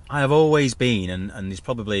I have always been, and there's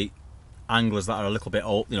probably anglers that are a little bit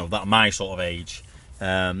old, that are my sort of age,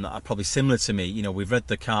 that are probably similar to me. We've read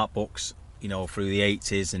the carp books, through the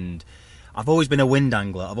 80s, and I've always been a wind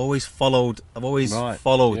angler. I've always followed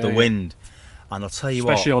the wind, and I'll tell you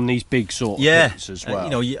especially on these big sort of pits as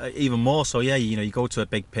well. Even more so. You go to a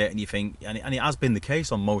big pit and you think, and it has been the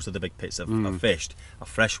case on most of the big pits I've fished, a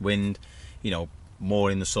fresh wind,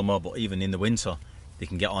 more in the summer, but even in the winter, they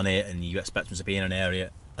can get on it, and you expect them to be in an area,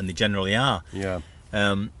 and they generally are. Yeah.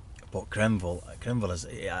 But Grenville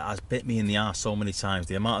has bit me in the arse so many times.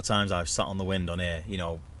 The amount of times I've sat on the wind on here,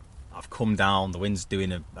 I've come down, the wind's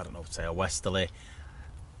doing a westerly.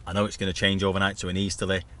 I know it's going to change overnight to an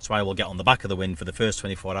easterly, so I will get on the back of the wind for the first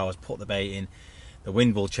 24 hours, put the bait in, the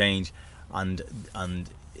wind will change, and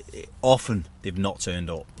often they've not turned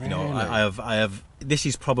up. Really? I have. This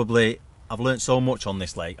is probably, I've learnt so much on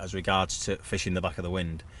this lake as regards to fishing the back of the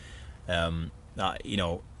wind. That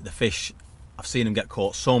the fish, I've seen them get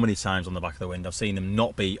caught so many times on the back of the wind. I've seen them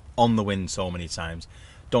not be on the wind so many times.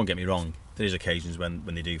 Don't get me wrong, there's occasions when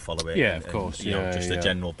they do follow it. Yeah, of course. Just a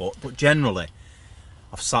general, but generally,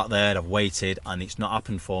 I've sat there, I've waited, and it's not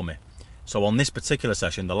happened for me. So on this particular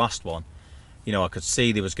session, the last one, I could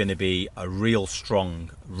see there was going to be a real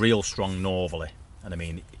strong northerly, and I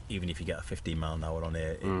mean, even if you get a 15 mile an hour on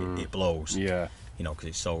here, it blows. Yeah. Because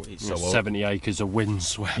it's so 70 acres of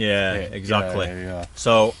windswept. Yeah, exactly. Yeah.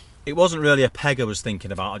 So it wasn't really a peg I was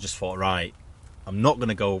thinking about. I just thought, right, I'm not going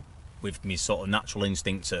to go with my sort of natural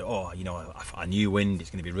instinct to, a new wind, it's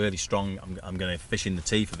going to be really strong, I'm going to fish in the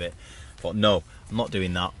teeth of it. I thought, no, I'm not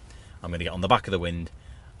doing that. I'm going to get on the back of the wind,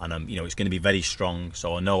 and it's going to be very strong,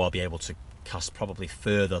 so I know I'll be able to cast probably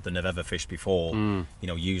further than I've ever fished before.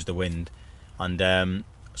 Use the wind, and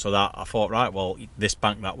so that I thought, right, well, this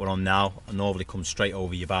bank that we're on now, I normally come straight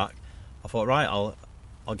over your back. I thought, right, I'll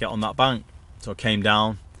get on that bank. So I came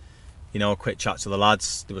down, a quick chat to the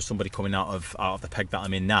lads. There was somebody coming out of the peg that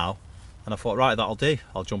I'm in now, and I thought, right, that'll do.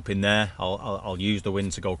 I'll jump in there. I'll use the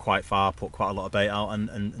wind to go quite far, put quite a lot of bait out,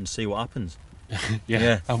 and see what happens.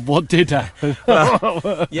 Yeah. And what did happen?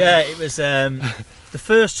 Yeah, it was the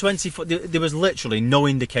first 24. There was literally no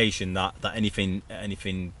indication that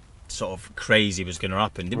anything sort of crazy was going to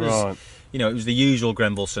happen. There was, it was the usual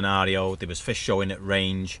Grenville scenario. There was fish showing at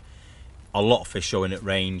range, a lot of fish showing at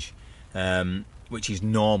range, which is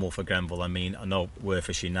normal for Grenville. I mean, I know we're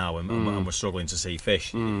fishing now and we're struggling to see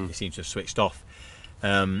fish. It seems to have switched off.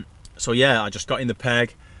 So yeah, I just got in the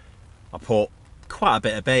peg. I put quite a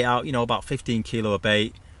bit of bait out, about 15 kilo of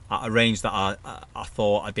bait at a range that I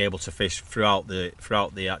thought I'd be able to fish throughout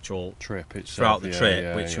the actual trip itself, throughout the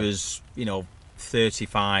trip, which was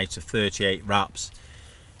 35 to 38 wraps.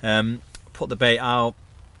 Put the bait out,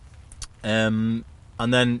 and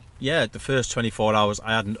then the first 24 hours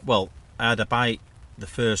I had a bite the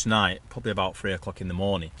first night, probably about 3 o'clock in the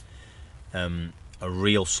morning. A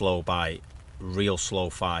real slow bite, real slow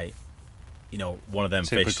fight. One of them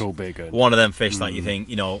typical fish. Big one. One of them fish that you think,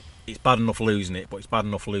 it's bad enough losing it, but it's bad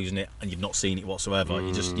enough losing it and you've not seen it whatsoever.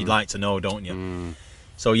 You'd like to know, don't you?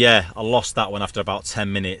 So yeah, I lost that one after about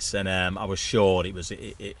 10 minutes, and I was sure it was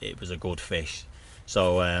a good fish.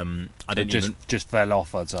 So I didn't just fell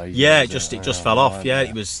off, I'd say. Yeah, it just fell off. Yeah,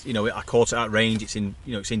 it was. I caught it at range. It's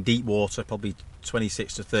in deep water, probably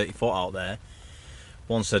 26 to 30 foot out there.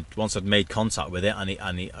 Once I'd made contact with it, and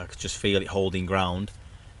I could just feel it holding ground.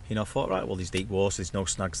 I thought, right, well, there's deep water, there's no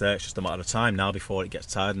snags there. It's just a matter of time now before it gets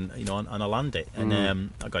tired, and and I land it.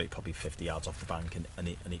 And I got it probably 50 yards off the bank, and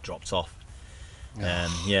it dropped off.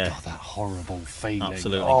 Yeah, God, that horrible feeling.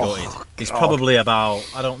 Absolutely gutted. It's probably about,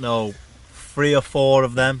 I don't know, 3 or 4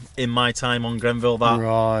 of them in my time on Grenville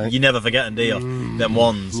that you never forget them, do you? Them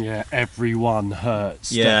ones. Yeah, everyone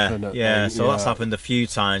hurts. Yeah, definitely. yeah. So that's happened a few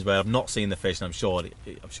times where I've not seen the fish, and I'm sure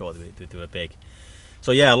they were big.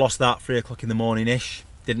 So yeah, I lost that 3 o'clock in the morning ish.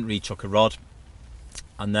 Didn't rechuck a rod,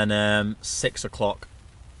 and then 6 o'clock,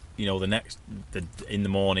 in the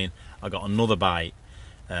morning, I got another bite.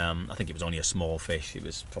 I think it was only a small fish. It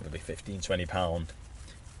was probably 15-20 pound,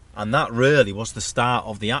 and that really was the start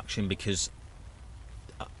of the action, because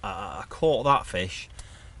I caught that fish,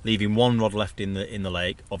 leaving 1 rod left in the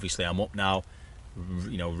lake. Obviously, I'm up now,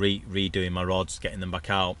 redoing my rods, getting them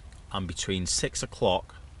back out, and between 6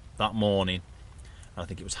 o'clock that morning, I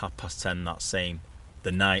think it was 10:30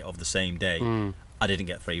 the night of the same day, I didn't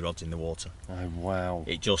get 3 rods in the water. Oh wow!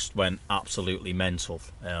 It just went absolutely mental.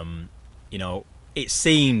 It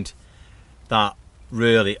seemed that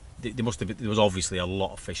really there was obviously a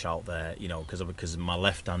lot of fish out there. Because my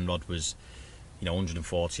left hand rod was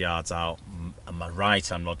 140 yards out, and my right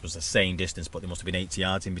hand rod was the same distance, but there must have been 80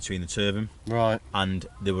 yards in between the two of them. Right. And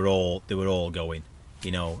they were all going.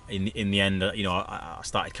 In the end, I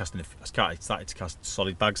started to cast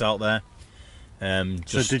solid bags out there.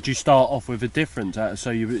 So did you start off with a different? So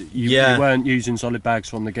you weren't using solid bags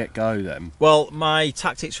from the get-go then? Well, my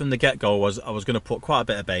tactics from the get-go was I was going to put quite a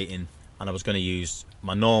bit of bait in, and I was going to use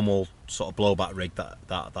my normal sort of blowback rig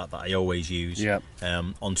that I always use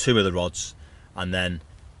on 2 of the rods, and then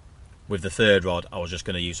with the 3rd rod I was just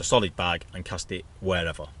going to use a solid bag and cast it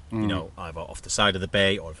wherever, either off the side of the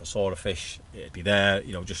bait, or if I saw a fish it'd be there,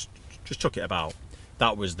 just chuck it about.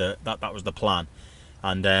 That was the plan.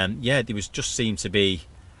 And there was just seemed to be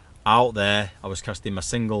out there. I was casting my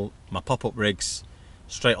pop-up rigs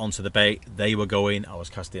straight onto the bait. They were going. I was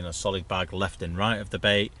casting a solid bag left and right of the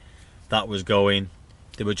bait. That was going.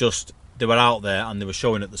 They were out there, and they were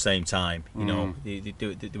showing at the same time. They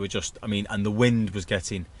were just. I mean, and the wind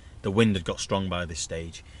had got strong by this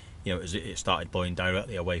stage. It started blowing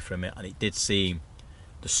directly away from it, and it did seem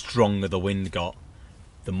the stronger the wind got,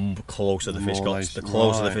 the closer the fish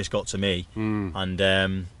got to me, and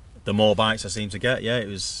the more bites I seemed to get. Yeah, it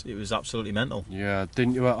was absolutely mental. Yeah,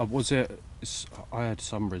 didn't you? I had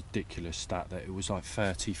some ridiculous stat that it was like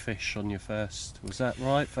 30 fish on your first. Was that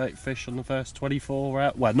right? 30 fish on the first 24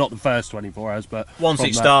 hours. Well, not the first 24 hours, but once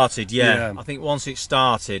it started, yeah. I think once it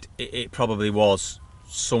started, it probably was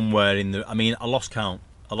somewhere in the. I mean, I lost count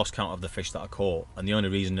of the fish that I caught, and the only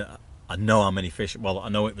reason I know how many fish. Well, I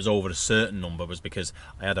know it was over a certain number was because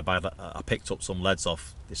I picked up some leads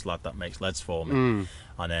off this lad that makes leads for me,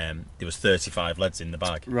 and there was 35 leads in the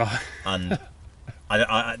bag. Right. And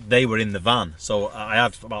they were in the van, so I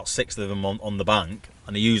had about 6 of them on the bank,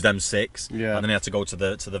 and I used them 6. Yeah. And then I had to go to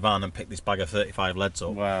the van and pick this bag of 35 leads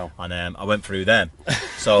up. Wow. And I went through them.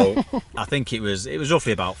 So I think it was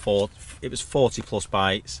roughly about 40 plus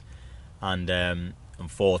bites, and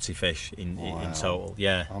 40 fish in total.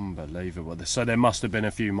 Yeah, unbelievable. So there must have been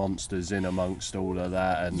a few monsters in amongst all of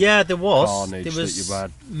that, and yeah, there was carnage that you've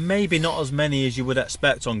had. Maybe not as many as you would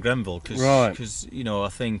expect on Grenville, because I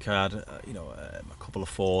think I had a couple of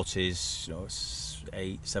 40s,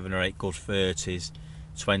 seven or eight good 30s,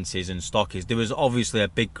 20s and stockies. There was obviously a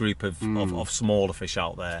big group of smaller fish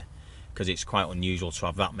out there, because it's quite unusual to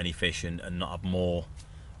have that many fish and not have more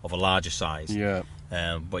of a larger size. Yeah.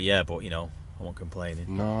 But you know, I won't complain.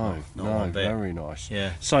 No, very nice.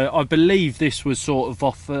 Yeah. So I believe this was sort of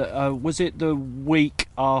off. Was it the week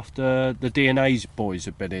after the DNA's boys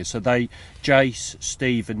had been here? So Jace,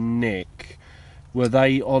 Steve, and Nick, were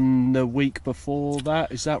they on the week before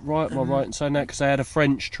that? Is that right? Am I right in saying that? Because they had a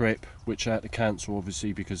French trip, which they had to cancel,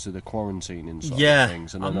 obviously, because of the quarantine and sort of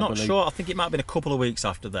things. And I'm not sure. I think it might have been a couple of weeks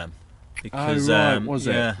after them. Because, was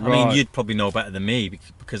it? Yeah, right. I mean, you'd probably know better than me,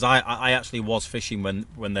 because I actually was fishing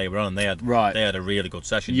when they were on. They had a really good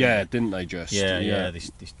session. Didn't they just? Yeah, they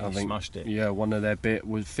smashed it. Yeah, one of their bit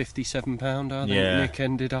was £57. I think Nick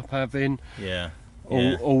ended up having. Yeah.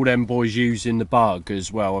 All them boys using the bug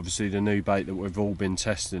as well, obviously the new bait that we've all been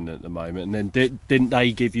testing at the moment. And then didn't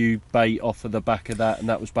they give you bait off of the back of that, and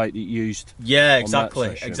that was bait that you used? Yeah,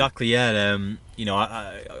 exactly. Yeah. You know,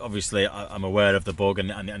 obviously I'm aware of the bug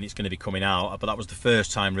and it's going to be coming out, but that was the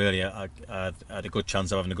first time really I had a good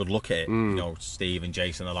chance of having a good look at it. You know, Steve and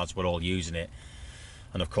Jason, the lads, were all using it.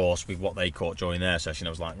 And of course, with what they caught during their session, I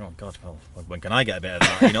was like, "Oh God, well, when can I get a bit of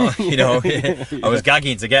that?" You know, I was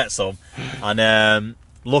gagging to get some. And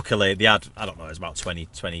luckily, they had, I don't know, it was about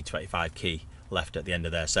 25 key left at the end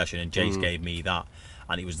of their session, and Jace gave me that,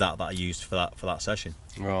 and it was that I used for that session.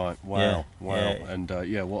 Right. Wow. And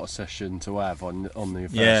what a session to have on the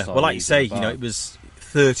first time. Well, like you say, you know, it was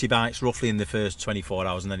 30 bites roughly in the first 24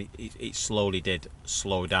 hours, and then it slowly did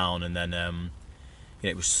slow down, and then.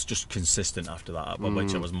 It was just consistent after that,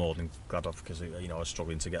 which I was more than glad of, because you know I was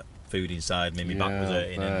struggling to get food inside me. My back was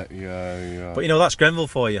hurting. But you know, that's Grenville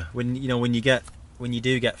for you. When you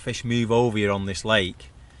do get fish move over you on this lake,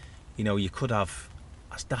 you know, you could have,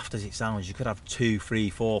 as daft as it sounds, you could have 2, 3,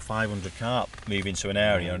 4, 500 carp move into an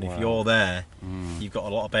area, and if you're there, you've got a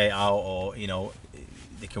lot of bait out, or you know,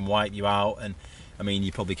 they can wipe you out. And I mean,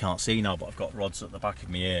 you probably can't see now, but I've got rods at the back of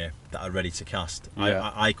my ear that are ready to cast.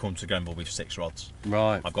 I come to Grenville with 6 rods.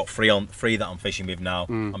 Right. I've got three that I'm fishing with now,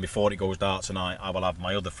 and before it goes dark tonight, I will have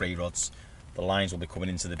my other 3 rods. The lines will be coming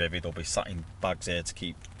into the bivvy. They'll be sat in bags here to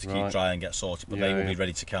keep dry and get sorted, but they will be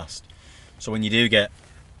ready to cast. So when you do get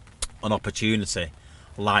an opportunity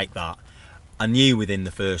like that, I knew within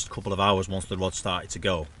the first couple of hours, once the rods started to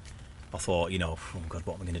go, I thought, you know, oh God,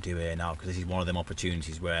 what am I going to do here now? Because this is one of them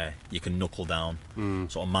opportunities where you can knuckle down,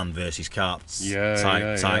 sort of man versus carp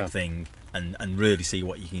type thing, and really see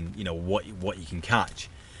what you can, you know, what you can catch.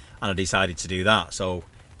 And I decided to do that. So,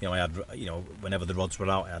 you know, I had, you know, whenever the rods were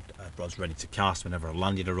out, I had rods ready to cast. Whenever I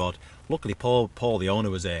landed a rod, luckily Paul, the owner,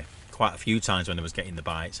 was there quite a few times when I was getting the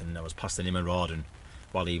bites, and I was passing him a rod, and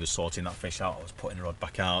while he was sorting that fish out, I was putting the rod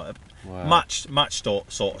back out. Match sort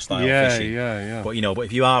of style fishing. But you know,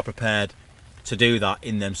 if you are prepared to do that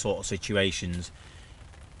in them sort of situations,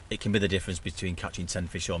 it can be the difference between catching 10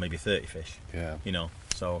 fish or maybe 30 fish. Yeah. You know.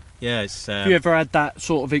 So it's. Have you ever had that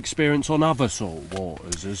sort of experience on other sort of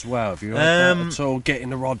waters as well? Have you had that at all, getting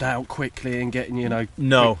the rod out quickly and getting, you know,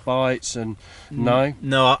 quick bites and no?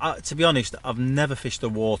 To be honest, I've never fished a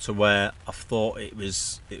water where I've thought it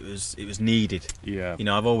was needed. Yeah. You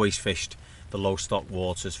know, I've always fished the low stock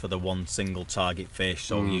waters for the one single target fish.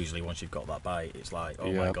 So usually once you've got that bite, it's like,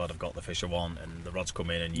 oh my God, I've got the fish I want, and the rod's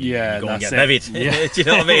come in, and you go and get bevied. Do you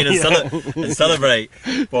know what I mean? And celebrate.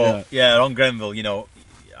 But on Grenville, you know,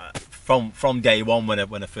 from day one when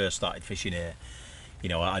I first started fishing here, you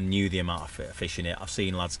know, I knew the amount of fish in it. I've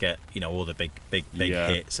seen lads get, you know, all the big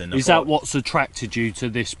hits. And is that what's attracted you to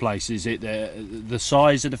this place? Is it the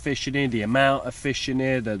size of the fish in here, the amount of fish in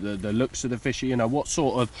here, the looks of the fish? You know, what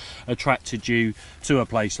sort of attracted you to a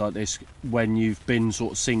place like this when you've been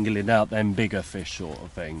sort of singling out them bigger fish sort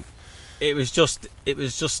of thing? It was just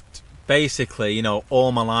basically, you know,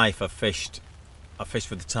 all my life I've fished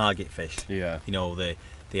for the target fish. Yeah. You know, the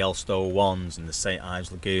Elstow ones and the St Ives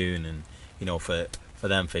Lagoon, and you know, for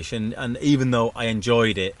them fish, and even though I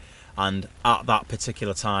enjoyed it, and at that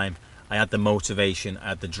particular time I had the motivation, I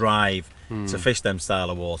had the drive to fish them style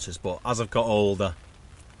of waters, but as I've got older,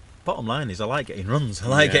 bottom line is I like getting runs, I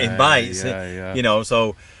like getting bites. You know,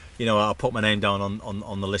 so you know, I put my name down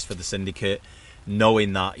on the list for the syndicate,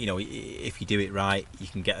 knowing that, you know, if you do it right, you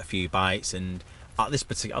can get a few bites. And at this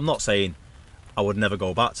particular, I'm not saying I would never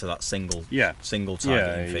go back to that single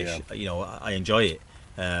targeting fish. You know, I enjoy it,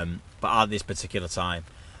 but at this particular time,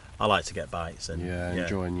 I like to get bites and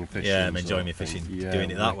enjoying your fishing. Yeah, I'm enjoying my fishing,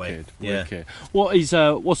 doing it that way. Yeah. Wicked.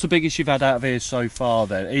 What's the biggest you've had out of here so far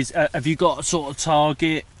then? Have you got a sort of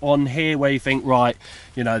target on here where you think, right,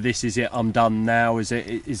 you know, this is it, I'm done now? Is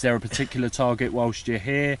there a particular target whilst you're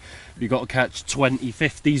here? Have you got to catch 20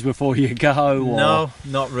 50s before you go? Or? No,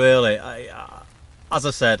 not really. As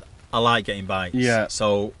I said, I like getting bites. Yeah.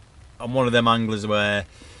 So I'm one of them anglers where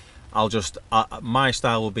I'll just my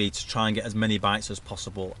style will be to try and get as many bites as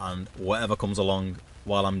possible, and whatever comes along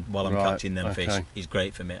while I'm catching them fish is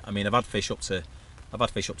great for me. I mean, I've had fish up to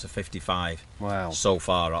 55 so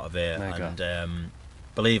far out of here. Mega. And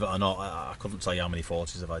believe it or not, I couldn't tell you how many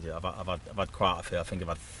 40s I've had yet. I've had quite a few. I think I've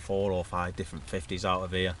had 4 or 5 different 50s out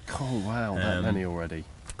of here. Oh wow, that many already.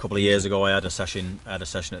 A couple of years ago I had a session at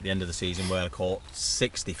the end of the season where I caught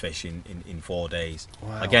 60 fish in 4 days.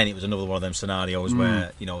 Wow. Again, it was another one of them scenarios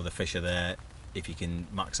where, you know, the fish are there if you can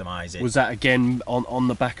maximise it. Was that again on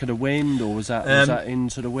the back of the wind, or was that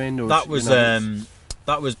into the wind? Or that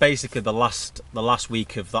was basically the last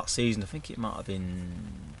week of that season. I think it might have been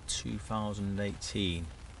 2018,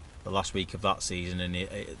 the last week of that season, and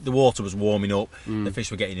the water was warming up. The fish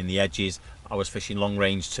were getting in the edges. I was fishing long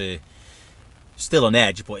range to still an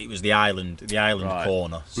edge, but it was the island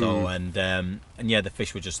corner. So and yeah, the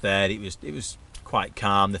fish were just there. It was quite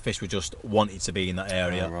calm. The fish were just wanted to be in that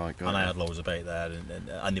area, and I had loads of bait there,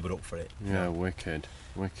 and they were up for it. Yeah, wicked.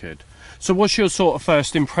 So what's your sort of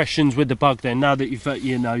first impressions with the bug then, now that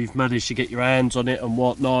you've managed to get your hands on it and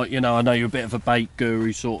whatnot? You know, I know you're a bit of a bait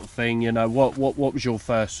guru sort of thing. You know, what was your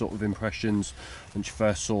first sort of impressions when you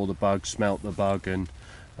first saw the bug, smelt the bug, and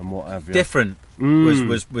what have you? Different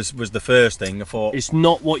was the first thing. I thought it's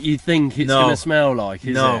not what you think it's going to smell like,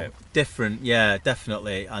 is it? Different, yeah,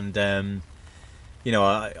 definitely. And you know,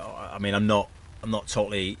 I mean, I'm not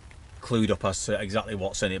totally clued up as to exactly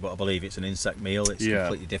what's in it, but I believe it's an insect meal. It's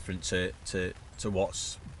completely different to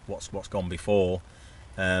what's gone before.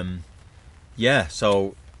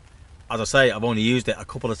 So as I say, I've only used it a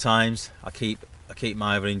couple of times. I keep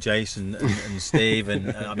Myra and Jason and Steve,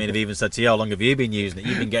 and I mean, I've even said to you, how long have you been using it?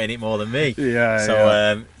 You've been getting it more than me. They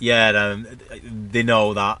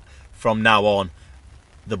know that from now on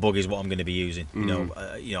the bug is what I'm going to be using. You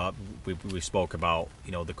know, we spoke about,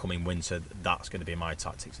 you know, the coming winter. That's going to be my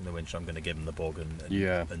tactics in the winter. I'm going to give them the bug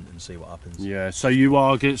and see what happens. Yeah. So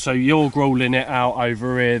you're grueling it out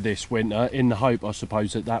over here this winter in the hope, I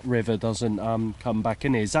suppose, that river doesn't come back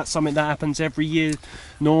in here. Is that something that happens every year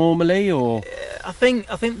normally, or? I think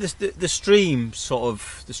the stream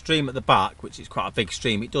at the back, which is quite a big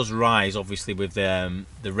stream, it does rise obviously with the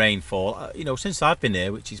rainfall. You know, since I've been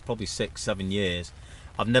here, which is probably 6-7 years.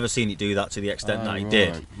 I've never seen it do that to the extent that it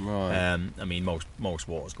did. Right. I mean, most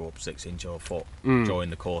waters go up 6 inches or a foot during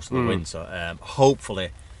the course of the winter. Hopefully,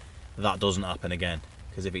 that doesn't happen again,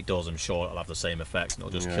 because if it does, I'm sure it'll have the same effect. And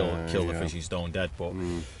it'll just kill the fish stone dead. But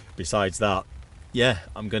besides that,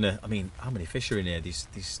 I'm gonna. I mean, how many fish are in here?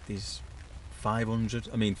 These 500.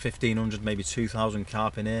 I mean, 1,500, maybe 2,000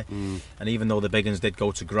 carp in here. And even though the big ones did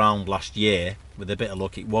go to ground last year, with a bit of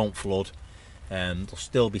luck, it won't flood. They'll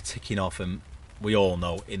still be ticking off, and we all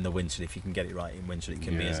know in the winter, if you can get it right in winter, it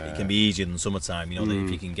can be easier than summertime. You know, that if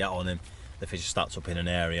you can get on him, the fish starts up in an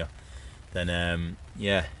area, then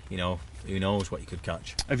you know, who knows what you could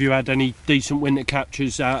catch. Have you had any decent winter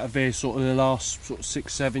captures out of here sort of the last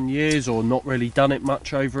 6-7 years, or not really done it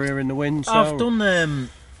much over here in the winter? I've done.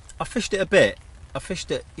 I fished it a bit. I fished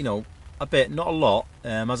it, you know, a bit, not a lot.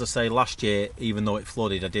 As I say, last year, even though it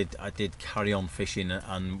flooded, I did carry on fishing,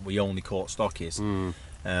 and we only caught stockies.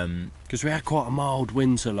 Because we had quite a mild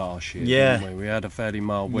winter last year, didn't we? We had a fairly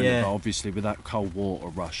mild winter, but obviously with that cold water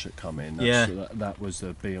rush that come in, that was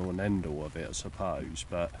the be all and end all of it, I suppose.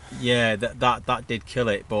 But that did kill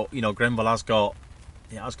it. But you know, Grenville has got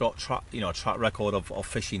a track record of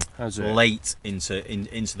fishing late into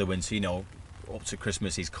the winter. You know, up to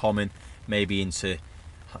Christmas is common, maybe into,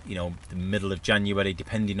 you know, the middle of January,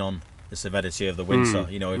 depending on the severity of the winter.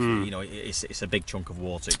 You know, you know, it's a big chunk of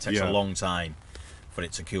water. It takes a long time for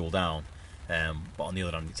it to cool down, but on the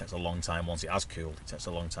other hand, it takes a long time once it has cooled. It takes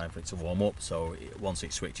a long time for it to warm up. So once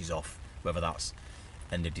it switches off, whether that's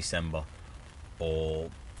end of December or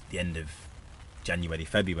the end of January,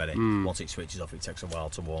 February, once it switches off, it takes a while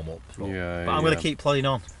to warm up. But I'm going to keep plodding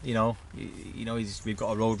on. You know, we've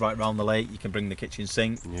got a road right round the lake. You can bring the kitchen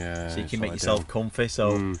sink, so you can make yourself comfy.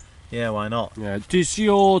 So why not? Yeah. Does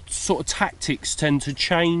your sort of tactics tend to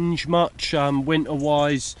change much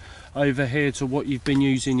winter-wise over here to what you've been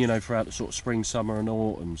using, you know, throughout the sort of spring, summer and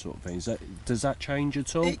autumn sort of things? Does that change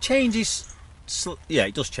at all? It changes.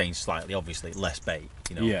 It does change slightly. Obviously, less bait.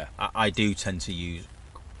 You know. I do tend to use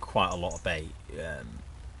quite a lot of bait.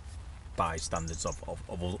 by standards of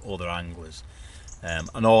other anglers.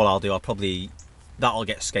 And all I'll do, that'll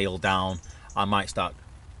get scaled down. I might start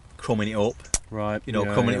crumbing it up, right?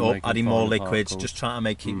 Crumbing it up, adding more liquids, particles. just trying to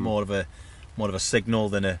make it more of a signal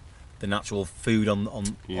than the actual food on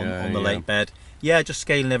the lake bed. Yeah, just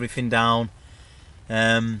scaling everything down.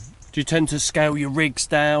 Do you tend to scale your rigs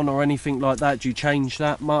down or anything like that? Do you change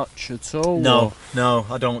that much at all? No,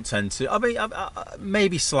 I don't tend to. I mean,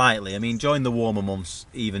 maybe slightly. I mean, during the warmer months,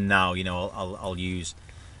 even now, I'll use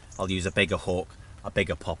a bigger hook, a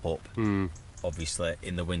bigger pop up. Obviously,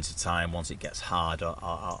 in the winter time, once it gets harder,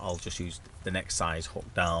 I'll just use the next size hook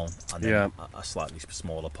down, and then a slightly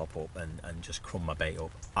smaller pop up, and just crumb my bait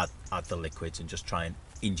up, add the liquids, and just try and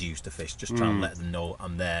induce the fish. Just try and let them know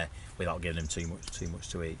I'm there without giving them too much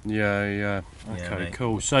to eat. Okay, mate.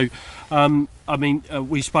 cool. So,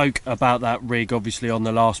 we spoke about that rig obviously on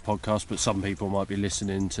the last podcast, but some people might be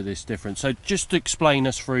listening to this different. So, just explain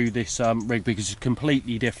us through this rig, because it's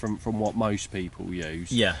completely different from what most people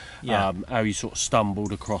use. Yeah. How you sort of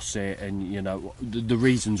stumbled across it, and the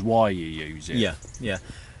reasons why you use it. Yeah.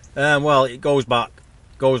 Well, it goes back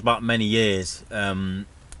many years.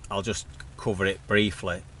 I'll just cover it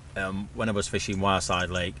briefly. When I was fishing Wyreside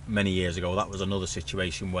Lake many years ago, that was another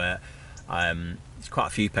situation where there's quite a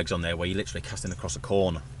few pegs on there where you're literally casting across a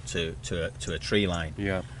corner to a tree line.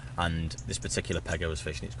 Yeah. And this particular peg I was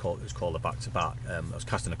fishing, it was called a back-to-back. I was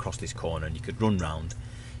casting across this corner, and you could run round.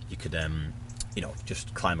 You could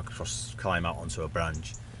just climb out onto a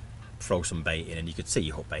branch, throw some bait in, and you could see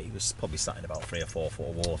your hook bait. It was probably sat in about 3 or 4 foot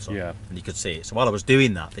of water. Yeah. And you could see it. So while I was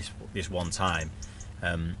doing that, this one time,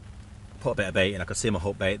 put a bit of bait in, I could see my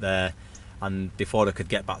hook bait there, and before I could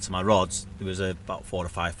get back to my rods, there was about 4 or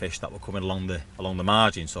 5 fish that were coming along the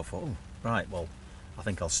margin. So I thought, right, well, I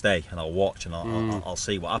think I'll stay and I'll watch, and I'll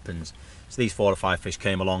see what happens. So these 4 or 5 fish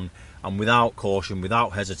came along, and without caution,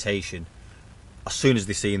 without hesitation, as soon as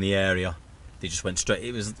they see in the area, they just went straight.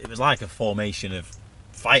 It was like a formation of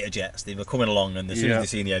fighter jets. They were coming along, and as soon as they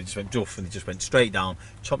see in the area, they just went duff, and they just went straight down,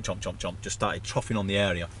 chomp, chomp, chomp, chomp, just started troughing on the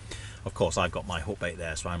area. Of course, I've got my hook bait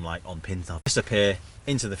there, so I'm like on pins now. Disappear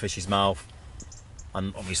into the fish's mouth,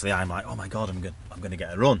 and obviously I'm like, oh my god, I'm going to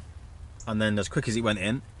get a run. And then as quick as it went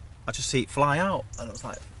in, I just see it fly out, and I was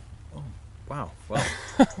like, oh wow, well,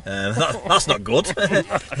 that's not good.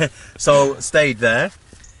 So stayed there.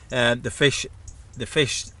 The fish,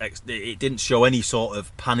 it didn't show any sort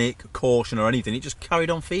of panic, caution, or anything. It just carried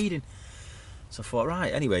on feeding. So I thought,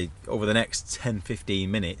 right, anyway, over the next 10-15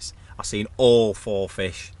 minutes, I seen all 4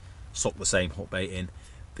 fish suck the same hook bait in.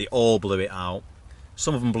 They all blew it out.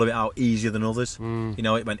 Some of them blew it out easier than others.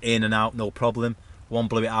 It went in and out, no problem. One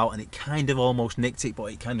blew it out, and it kind of almost nicked it, but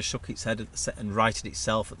it kind of shook its head and righted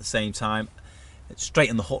itself at the same time. It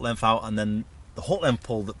straightened the hook length out, and then the hook length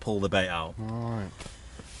pulled the bait out. Right.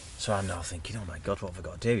 So I'm now thinking, oh my god, what have I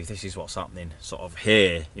got to do if this is what's happening sort of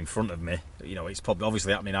here in front of me? It's probably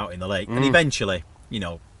obviously happening out in the lake. And eventually,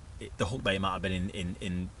 the hook bait might have been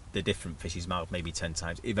in the different fish's mouth maybe 10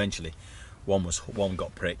 times. Eventually, one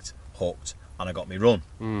got pricked, hooked, and I got me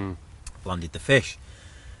run. Landed the fish.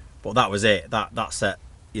 But that was it. That set,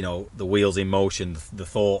 the wheels in motion. The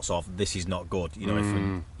thoughts of this is not good.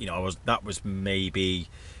 That was maybe,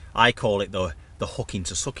 I call it the hooking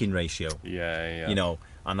to sucking ratio. Yeah.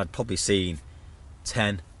 And I'd probably seen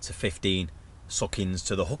 10 to 15 suckings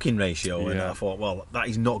to the hooking ratio, and I thought, well, that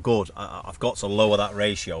is not good. I've got to lower that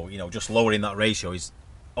ratio. Just lowering that ratio is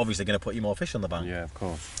obviously going to put you more fish on the bank. Yeah, of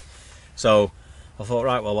course. So I thought,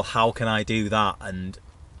 right, well, how can I do that? And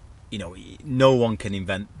no one can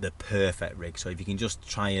invent the perfect rig. So if you can just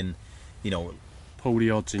try and pull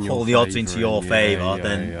the odds into your favour,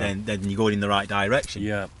 then you're going in the right direction.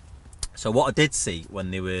 Yeah. So what I did see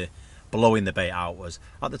when they were blowing the bait out was,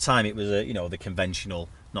 at the time, it was the conventional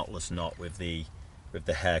knotless knot with the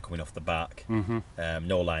hair coming off the back,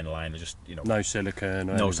 no liner, just no silicone,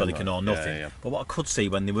 or nothing. Yeah. But what I could see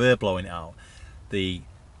when they were blowing it out,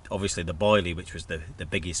 obviously the boilie, which was the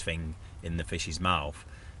biggest thing in the fish's mouth,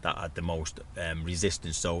 that had the most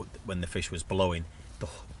resistance. So when the fish was blowing,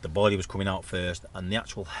 the boilie was coming out first, and the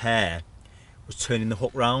actual hair was turning the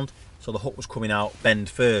hook round, so the hook was coming out bend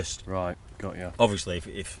first. Right, got you. Obviously,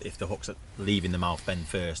 if the hook's leaving the mouth bend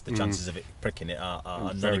first, the chances of it pricking it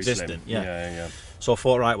are non-existent. Yeah. So I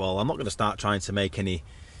thought, right, well, I'm not going to start trying to make any,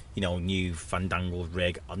 new fandangled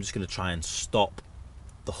rig. I'm just going to try and stop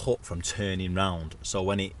the hook from turning round. So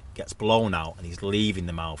when it gets blown out and he's leaving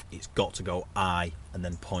the mouth, it's got to go eye and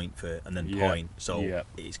then point point. So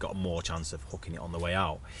it's got more chance of hooking it on the way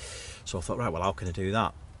out. So I thought, right, well, how can I do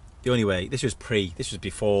that? The only way, this was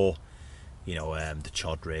before, the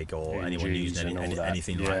chod rig or anyone using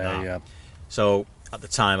anything like that. Yeah. So at the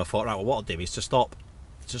time I thought, right, well, what I'll do is to stop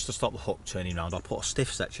the hook turning round, I'll put a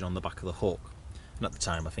stiff section on the back of the hook. And at the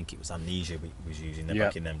time I think it was Amnesia we was using them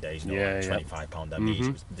back in them days, like £25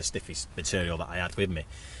 Amnesia was the stiffest material that I had with me.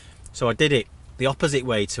 So I did it the opposite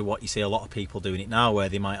way to what you see a lot of people doing it now, where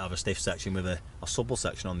they might have a stiff section with a supple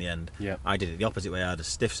section on the end. I did it the opposite way. I had a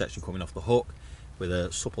stiff section coming off the hook with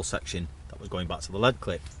a supple section that was going back to the lead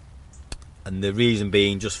clip. And the reason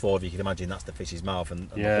being, just for, if you can imagine, that's the fish's mouth, and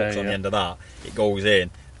the hook's on the end of that, it goes in,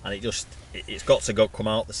 and it's got to come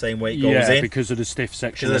out the same way it goes in. Because of the stiff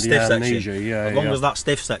section of the Amnesia. As long as that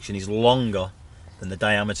stiff section is longer than the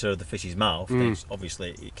diameter of the fish's mouth, then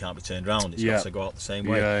obviously it can't be turned round. It's got to go out the same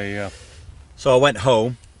way. So I went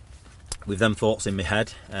home with them thoughts in my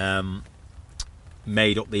head,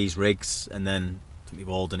 made up these rigs, and then we've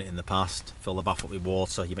all done it in the past. Fill the bath up with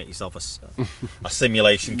water. You make yourself a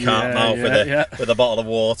simulation carp mouth with a bottle of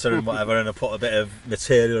water and whatever, and I put a bit of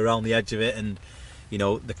material around the edge of it. And you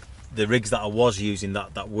know, the rigs that I was using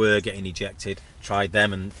that were getting ejected, tried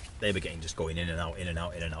them, and they were getting just going in and out.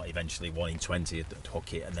 Eventually 1 in 20 I'd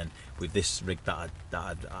hook it, and then with this rig that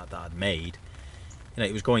I'd made, you know,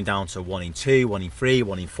 it was going down to 1 in 2, 1 in 3,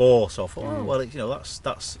 1 in 4. So I thought, well, you know, that's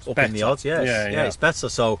up in the odds. It's better.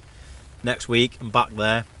 So next week I'm back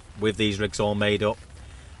there with these rigs all made up,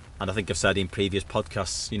 and I think I've said in previous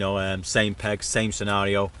podcasts, you know, same pegs, same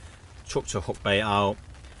scenario, chucked a hook bait out,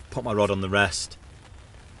 put my rod on the rest,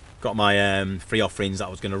 got my free offerings that I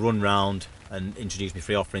was going to run round and introduce me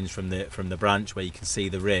free offerings from the branch where you can see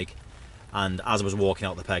the rig, and as I was walking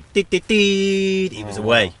out the peg, it was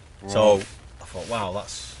away. So I thought, wow,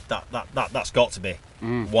 that's got to be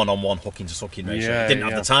one-on-one hooking to sucking ratio. Didn't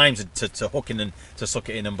have the time to hook in and to suck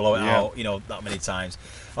it in and blow it out, you know, that many times.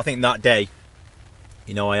 I think that day,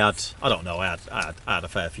 you know, I had a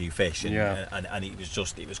fair few fish, and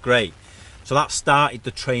it was great. So that started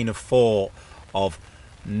the train of thought of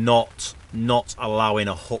not allowing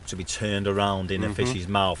a hook to be turned around in a fish's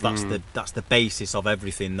mouth. That's the basis of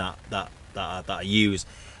everything that I use.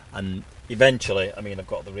 And eventually, I mean, I've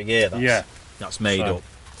got the rig here that's made up.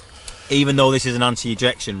 Even though this is an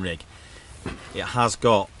anti-ejection rig, it has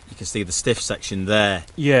got, you can see the stiff section there.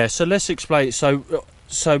 Yeah, so let's explain. So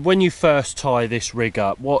when you first tie this rig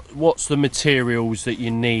up, what's the materials that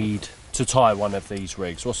you need to tie one of these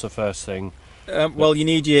rigs? What's the first thing? Well, you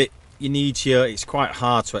need your, it's quite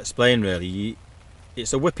hard to explain really.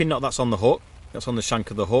 It's a whipping knot that's on the hook, that's on the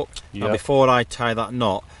shank of the hook. Now before I tie that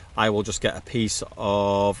knot, I will just get a piece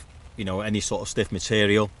of, you know, any sort of stiff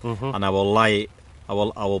material, and I will lie it. I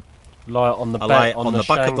will lie it on the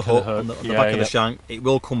back of the hook, on the back of the shank. It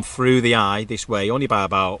will come through the eye this way, only by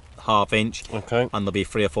about ½ inch, and there'll be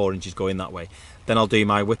 3 or 4 inches going that way. Then I'll do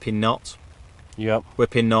my whipping knot.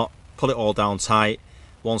 Whipping knot, pull it all down tight.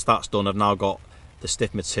 Once that's done, I've now got the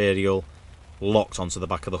stiff material locked onto the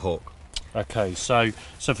back of the hook. Okay, so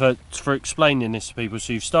for explaining this to people,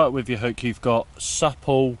 so you've started with your hook, you've got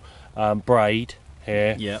supple braid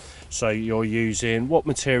here. So you're using, what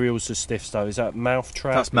materials are stiff though? Is that mouth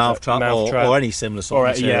trap? That's mouth trap, or any similar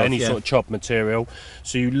sort of material. Any sort of chop material.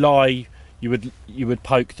 So you would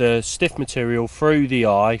poke the stiff material through the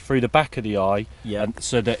eye, through the back of the eye, and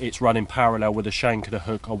so that it's running parallel with the shank of the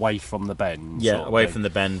hook away from the bend. Away from the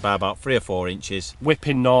bend by about 3 or 4 inches.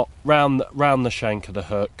 Whipping knot round the shank of the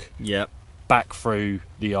hook. Back through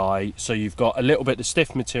the eye, so you've got a little bit of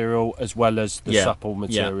stiff material as well as the supple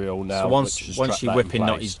material now. So once your whipping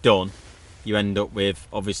knot is done, you end up with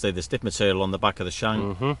obviously the stiff material on the back of the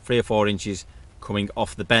shank, 3 or 4 inches coming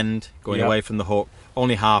off the bend, going away from the hook,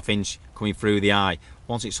 only ½ inch coming through the eye.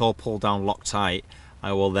 Once it's all pulled down, locked tight,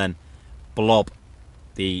 I will then blob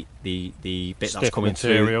the bit that's coming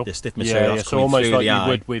through, the stiff material that's coming through the eye. So almost like you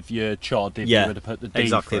would with your chod if you were to put the D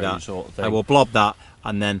through sort of thing. I will blob that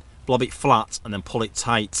and then blob it flat and then pull it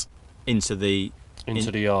tight into the eye,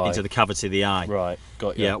 into the cavity of the eye. Right,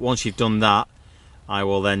 got you. Once you've done that, I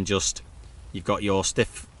will then just, you've got your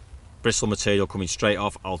stiff bristle material coming straight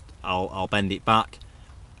off. I'll bend it back,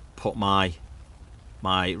 put my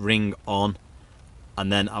ring on,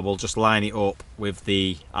 and then I will just line it up with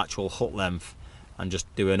the actual hook length and just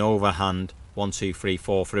do an overhand 1, 2, 3,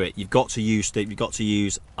 4 through it. You've got to use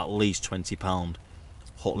at least £20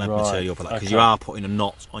 hook length material for that, because you are putting a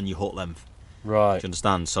knot on your hook length. Right. Do you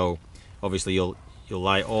understand? So obviously you'll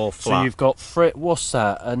lie it all flat. So you've got what's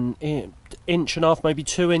that? An inch and a half, maybe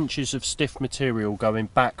 2 inches of stiff material going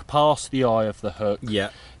back past the eye of the hook.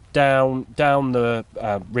 Down the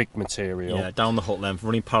rig material. Down the hook length,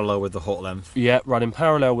 running parallel with the hook length. Running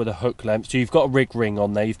parallel with the hook length. So you've got a rig ring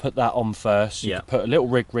on there. You've put that on first. You put a little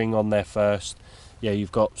rig ring on there first.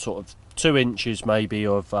 You've got sort of 2 inches maybe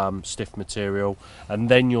of stiff material, and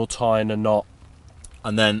then you're tying a knot.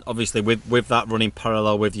 And then obviously with that running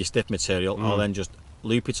parallel with your stiff material, I'll then just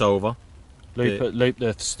loop it over. Loop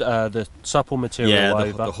the supple material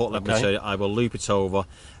over. The hook length material. I will loop it over,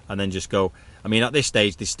 and then just go. I mean, at this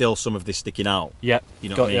stage, there's still some of this sticking out. Yep. You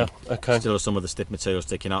know got what I mean? you. Okay. Still some of the stiff material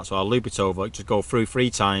sticking out. So I'll loop it over. Just go through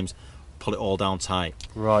 3 times. Pull it all down tight.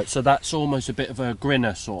 Right. So that's almost a bit of a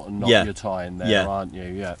grinner sort of knot you're tying there, aren't you?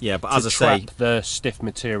 Yeah. Yeah. But to as I say, trap the stiff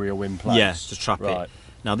material in place. Yeah, to trap it.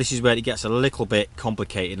 Now this is where it gets a little bit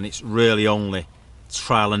complicated, and it's really only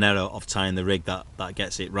trial and error of tying the rig that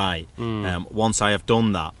gets it right. Once I have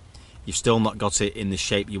done that, you've still not got it in the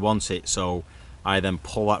shape you want it, so I then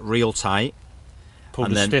pull that real tight. Pull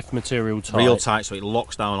the stiff material tight. Real tight, so it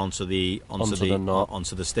locks down onto the knot.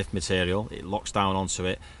 onto the stiff material. It locks down onto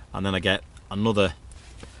it, and then I get another,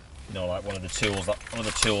 like one of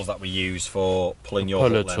the tools that we use for pulling your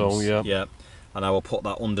hook lengths. Tool, yeah. And I will put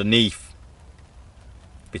that underneath,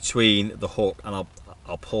 between the hook, and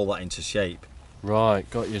I'll pull that into shape. Right,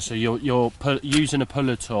 got you. So you're using a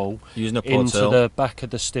puller tool into the back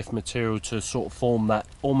of the stiff material to sort of form that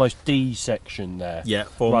almost D section there. Yeah,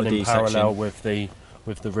 form running the D parallel section.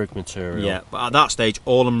 with the rig material. Yeah, but at that stage,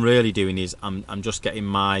 all I'm really doing is I'm just getting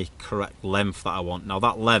my correct length that I want. Now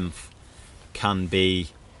that length can be,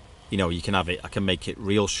 you can have it. I can make it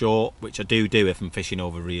real short, which I do if I'm fishing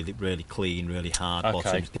over really, really clean, really hard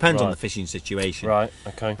bottoms. Depends on the fishing situation. Right.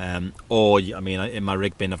 Okay. Or I mean, in my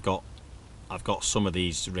rig bin, I've got some of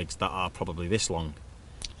these rigs that are probably this long.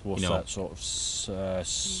 What's that sort of?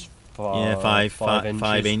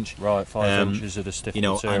 5 inch. Right, 5 inches of the stiff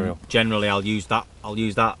material. And generally, I'll use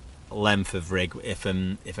that length of rig if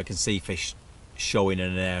I can see fish showing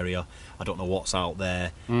in an area. I don't know what's out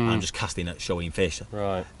there. I'm just casting at showing fish.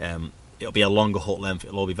 Right. It'll be a longer hook length.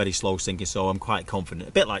 It'll all be very slow sinking, so I'm quite confident.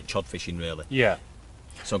 A bit like chod fishing, really. Yeah.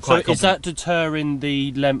 So I'm quite confident. Is that deterring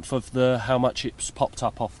the length of how much it's popped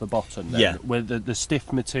up off the bottom? Then? Yeah. Where the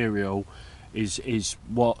stiff material is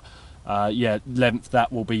what length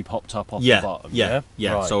that will be popped up off the bottom. Yeah.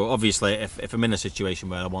 Right. So obviously, if I'm in a situation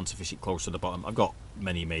where I want to fish it close to the bottom, I've got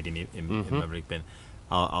many made in my rig bin.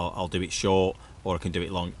 I'll do it short, or I can do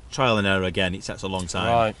it long. Trial and error again. It takes a long time.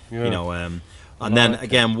 Right. Yeah. And then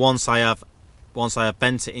again, once I have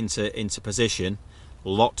bent it into position,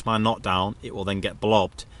 locked my knot down, it will then get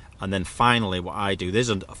blobbed. And then finally, what I do, there's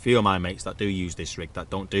a few of my mates that do use this rig that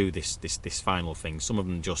don't do this final thing. Some of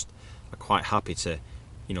them just are quite happy to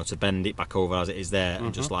bend it back over as it is there,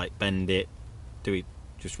 and just like bend it, do it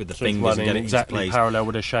just with the fingers and get it exactly into place. Parallel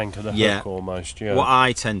with a shank of the hook almost. Yeah. What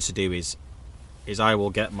I tend to do is I will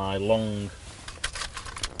get my long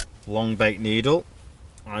bait needle.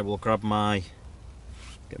 I will grab my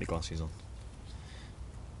glasses on.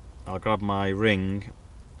 I'll grab my ring,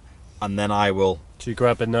 and then I will. So you're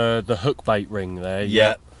grabbing the hook bait ring there.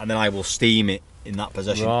 Yeah. And then I will steam it in that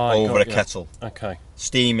position over a kettle. Okay.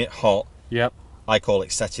 Steam it hot. Yep. I call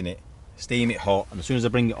it setting it. Steam it hot, and as soon as I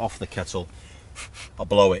bring it off the kettle, I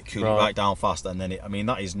blow it, cool it right down fast, and then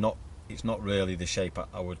that is not. It's not really the shape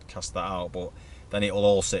I would cast that out, but then it'll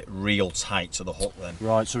all sit real tight to the hook then.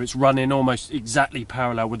 Right, so it's running almost exactly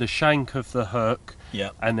parallel with the shank of the hook,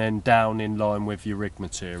 and then down in line with your rig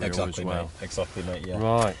material as well. Exactly, mate, yeah.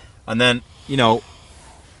 Right. And then,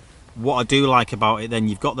 what I do like about it, then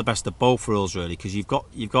you've got the best of both worlds really, because you've got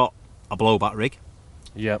a blowback rig.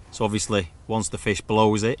 Yep. So obviously, once the fish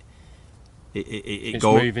blows it, it's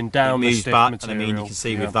goes moving down, it moves the stiff back, material. and I mean you can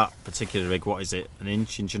see with that particular rig, what is it, an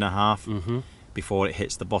inch and a half before it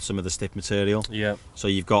hits the bottom of the stiff material. Yeah. So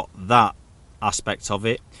you've got that aspect of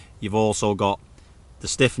it. You've also got the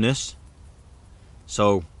stiffness.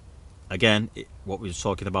 So again, what we were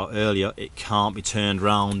talking about earlier, it can't be turned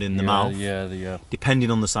round in the mouth. Yeah.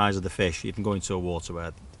 Depending on the size of the fish, if I'm going to a water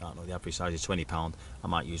where the average size is 20 £, I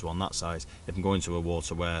might use one that size. If I'm going to a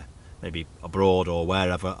water where maybe abroad or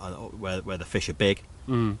wherever, where the fish are big,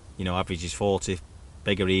 average is 40,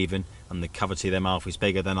 bigger even, and the cavity of their mouth is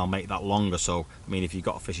bigger, then I'll make that longer. So I mean, if you've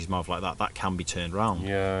got a fish's mouth like that can be turned round.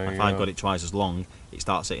 If I've got it twice as long, it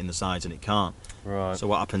starts hitting the sides and it can't. Right. So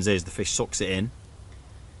what happens is the fish sucks it in,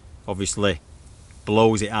 obviously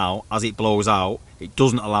blows it out. As it blows out, it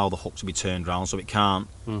doesn't allow the hook to be turned round, so it can't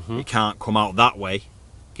come out that way,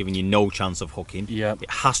 giving you no chance of hooking. It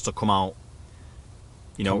has to come out,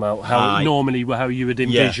 how you would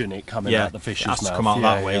envision it coming out the fish's mouth. It has to come out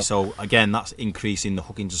that way. So again, that's increasing the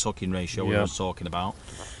hooking to sucking ratio we was talking about.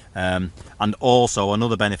 And also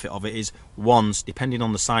another benefit of it is, once, depending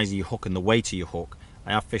on the size of your hook and the weight of your hook,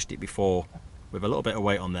 I have fished it before with a little bit of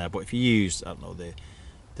weight on there, but if you use, I don't know,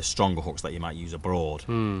 the stronger hooks that you might use abroad,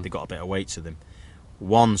 they've got a bit of weight to them.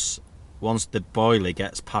 Once once the boilie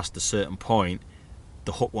gets past a certain point,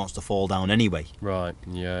 the hook wants to fall down anyway. Right.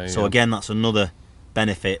 Yeah. So again, that's another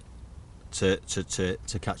benefit to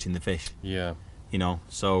catching the fish. Yeah. You know,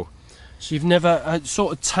 so you've never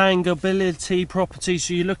sort of tangability properties.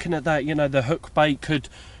 So you're looking at that. You know, the hook bait could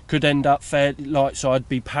end up so I'd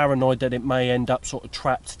be paranoid that it may end up sort of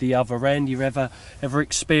trapped the other end. You ever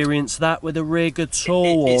experienced that with a rig at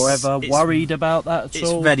all, or ever worried about that at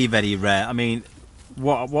all? It's very, very rare. I mean,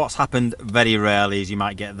 what's happened very rarely is you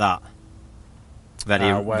might get that. Very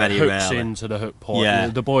hooks rarely into the hook point. Yeah,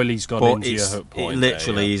 the boilie's gone into your hook point. It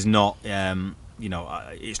literally is not. You know,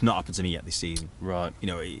 it's not happened to me yet this season. Right. You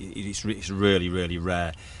know, it's really, really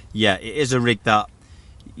rare. Yeah, it is a rig that,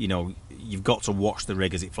 you know, you've got to watch the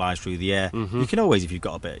rig as it flies through the air. You can always, if you've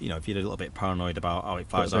got a bit, you know, if you're a little bit paranoid about how it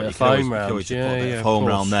flies out, you can always put a bit of foam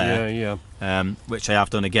around there. Which I have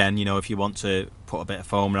done again. You know, if you want to put a bit of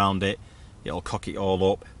foam around it, it'll cock it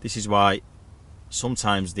all up. This is why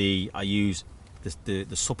sometimes I use the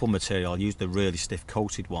supple material. I use the really stiff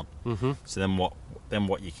coated one. So then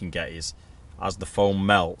what you can get is, as the foam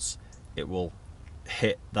melts, it will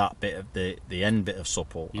hit that bit of the end bit of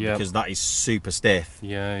supple, because that is super stiff.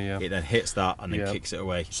 It then hits that and then kicks it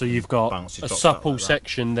away. So you've got a supple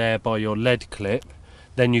section there by your lead clip,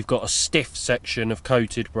 then you've got a stiff section of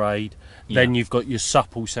coated braid, then you've got your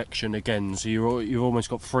supple section again. So you've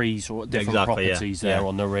almost got three sort of different properties there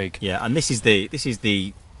on the rig. And this is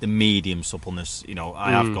the medium suppleness. You know,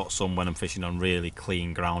 I have got some when I'm fishing on really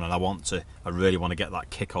clean ground, and I really want to get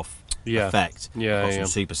that kick off effect. Got some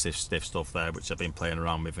super stiff stuff there which I've been playing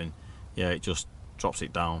around with, and it just drops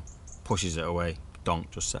it down, pushes it away,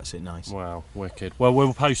 donk, just sets it nice. Wow, wicked. Well,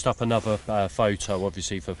 we'll post up another photo,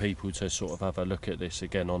 obviously, for people to sort of have a look at this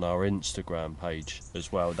again on our Instagram page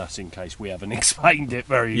as well. That's in case we haven't explained it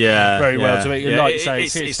very well to me. Like you say,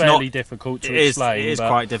 it's fairly difficult to explain. It is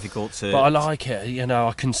quite difficult to. But I like it. You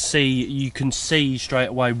know, you can see straight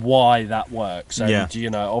away why that works, and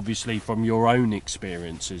you know, obviously from your own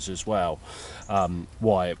experiences as well.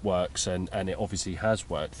 Why it works, and it obviously has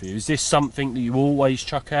worked for you. Is this something that you always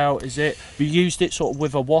chuck out? Have you used it sort of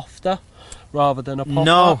with a wafter rather than a popper?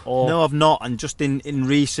 No, I've not. And just in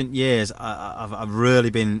recent years, I've really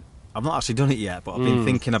been. I've not actually done it yet, but I've been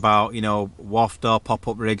thinking about, you know, wafter,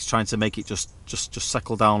 pop-up rigs, trying to make it just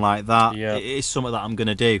settle down like that. It is something that I'm going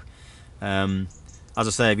to do. As I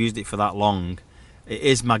say, I've used it for that long. It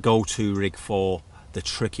is my go-to rig for the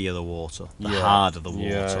trickier the water, the harder the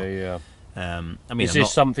water. I mean, is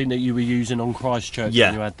this something that you were using on Christchurch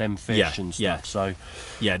when you had them fish and stuff? So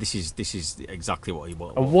this is exactly what you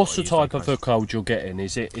want. And what's the type of hook hold you're getting?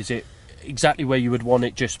 Is it exactly where you would want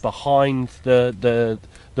it, just behind the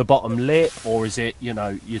bottom lip, or is it, you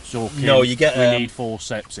know, you're talking? No, you get. We need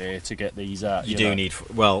forceps here to get these out. You do need.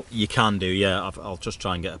 Well, you can do. Yeah, I'll just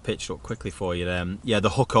try and get a picture up quickly for you.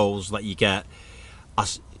 The hook holes that you get,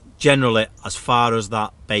 generally, as far as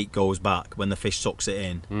that bait goes back, when the fish sucks it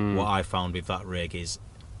in, what I found with that rig is,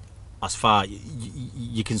 as far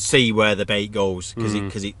you can see where the bait goes, because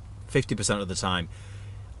it 50% of the time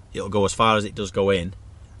it'll go as far as it does go in,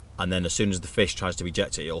 and then as soon as the fish tries to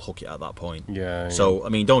eject it, it'll hook it at that point. So I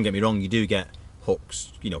mean, don't get me wrong, you do get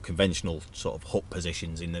hooks, you know, conventional sort of hook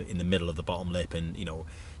positions in the middle of the bottom lip, and you know,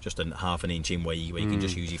 just a half an inch in where you can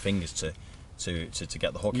just use your fingers to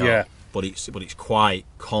get the hook out. But it's quite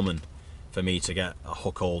common for me to get a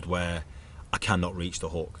hook hold where I cannot reach the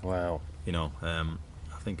hook. Wow. You know,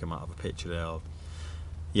 I think I might have a picture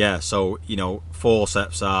there. So you know,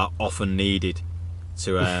 forceps are often needed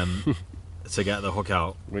to to get the hook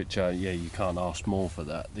out. Which you can't ask more for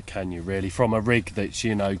that, can you? Really, from a rig that's,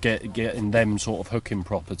 you know, getting them sort of hooking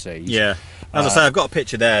properties. As I say, I've got a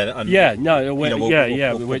picture there. And,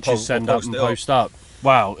 which is send up and post up.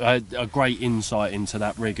 Wow, a great insight into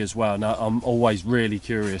that rig as well. Now, I'm always really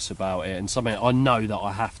curious about it, and something I know that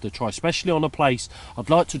I have to try, especially on a place I'd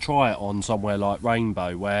like to try it on, somewhere like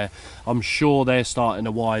Rainbow, where I'm sure they're starting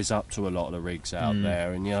to wise up to a lot of the rigs out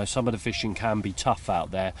there, and you know, some of the fishing can be tough out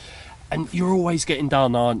there. And you're always getting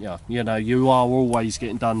done, aren't you? You know, you are always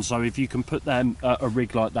getting done. So if you can put them a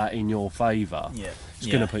rig like that in your favour, it's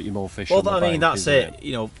going to put you more fish on the bank, that's it.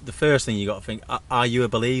 You know, the first thing you got to think: are you a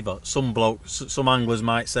believer? Some anglers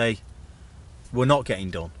might say, "We're not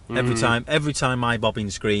getting done." Every time my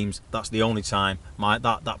bobbin screams, that's the only time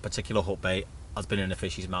that particular hook bait has been in a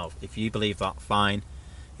fish's mouth. If you believe that, fine.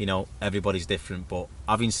 You know, everybody's different. But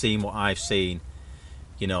having seen what I've seen,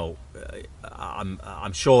 you know,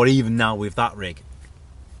 I'm sure even now with that rig,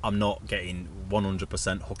 I'm not getting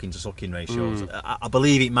 100% hooking to sucking ratios. I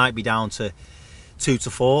believe it might be down to 2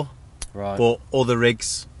 to 4, right? But other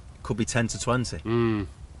rigs could be 10 to 20.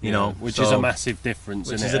 You know, which so, is a massive difference.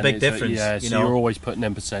 Which isn't is it? a big And difference. Yeah, you so know? you're always putting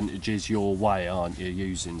them percentages your way, aren't you?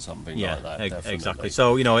 Using something like that. Exactly.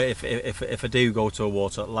 So you know, if I do go to a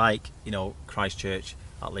water like Christchurch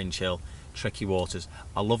at Linch Hill, tricky waters,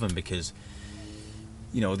 I love them because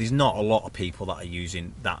there's not a lot of people that are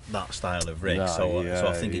using that style of rig. So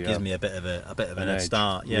I think it gives me a bit of an head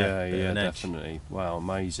start. Yeah, definitely. Wow,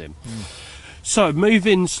 amazing. So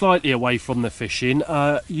moving slightly away from the fishing,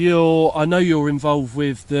 I know you're involved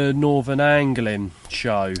with the Northern Angling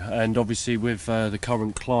Show, and obviously with the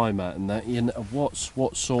current climate and that.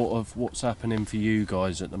 What's happening for you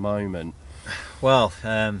guys at the moment? Well,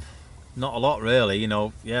 not a lot really.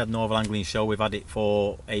 The Northern Angling Show, we've had it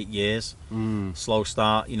for 8 years. Slow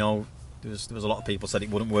start. There was a lot of people said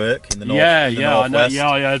it wouldn't work in the north. I know. Yeah,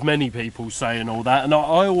 I heard many people saying all that, and I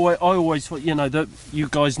always thought, that you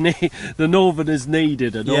guys need the Northerners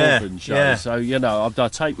needed a Northern show. Yeah. So I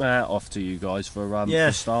take my hat off to you guys for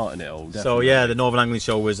starting it all. Definitely. So the Northern Angling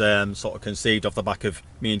Show was sort of conceived off the back of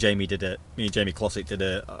me and Jamie Clossick did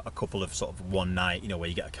a couple of sort of one night, where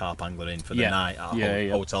you get a carp angler in for the night at a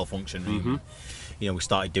hotel function room. We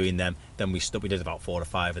started doing them. Then we did about 4 or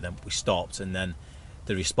 5 of them. We stopped, and then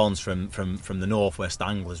the response from the northwest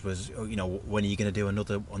anglers was, when are you going to do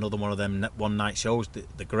another one of them one night shows?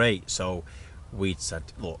 They're great. So we said,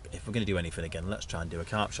 look, if we're going to do anything again, let's try and do a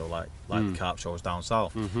carp show like the carp shows down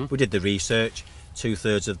south. We did the research.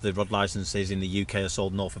 2/3 of the rod licenses in the UK are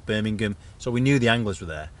sold north of Birmingham, so we knew the anglers were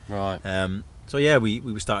there. Right.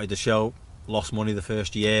 We started the show. Lost money the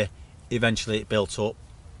first year. Eventually, it built up.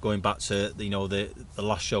 Going back to the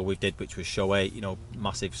last show we did, which was show 8,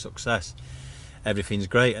 massive success. Everything's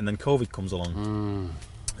great, and then COVID comes along.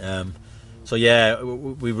 We're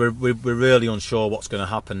really unsure what's going to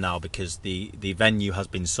happen now because the venue has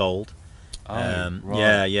been sold.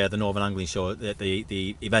 The Northern Angling Show,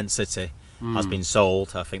 the event city has been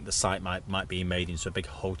sold. I think the site might be made into a big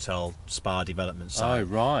hotel spa development site. Oh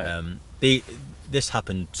right. This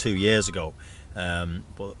happened 2 years ago,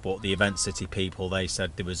 but the event city people, they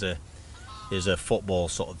said there's a football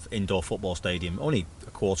sort of indoor football stadium only a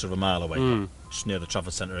quarter of a mile away, just near the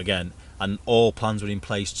Trafford Centre again, and all plans were in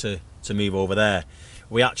place to move over there.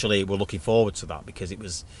 We actually were looking forward to that because it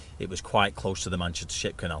was quite close to the Manchester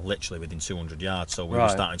Ship Canal, literally within 200 yards. So we were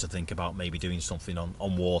starting to think about maybe doing something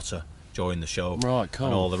on water during the show, cool.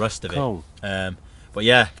 and all the rest of cool. it.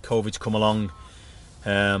 COVID's come along.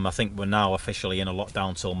 I think we're now officially in a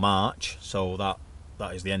lockdown till March, so that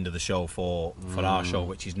is the end of the show for our show,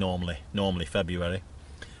 which is normally February.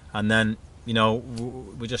 And then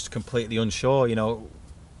we're just completely unsure.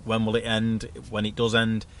 When will it end? When it does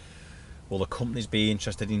end, will the companies be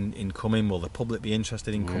interested in coming? Will the public be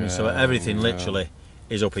interested in coming? So everything literally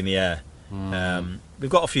is up in the air. We've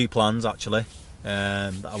got a few plans actually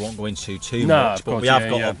that I won't go into too much, but we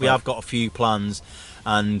have got a few plans,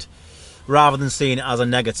 and rather than seeing it as a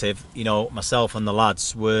negative, myself and the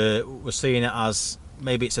lads we're seeing it as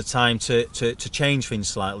maybe it's a time to change things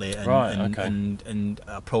slightly and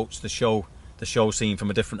approach the show scene from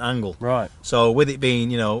a different angle. Right. So with it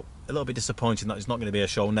being a little bit disappointing that it's not going to be a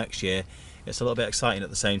show next year, it's a little bit exciting at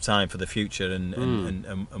the same time for the future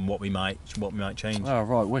and what we might change. Oh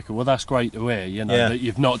right, wicked. Well, that's great to hear. That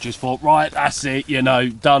you've not just thought, right, that's it.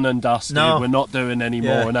 Done and dusted. No. We're not doing any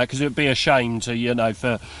more, and that, because it'd be a shame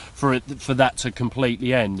to for that to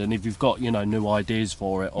completely end. And if you've got new ideas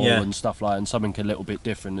for it all and stuff like that, and something a little bit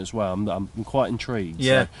different as well, I'm quite intrigued.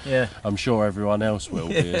 So I'm sure everyone else will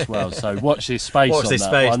be as well. So watch this space. Watch on this that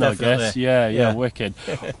space, one, definitely. I guess. Yeah, wicked.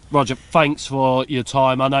 Roger, thanks for your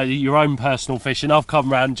time. I know your own personal fishing. I've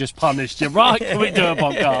come round and just punished you. Right, can we do a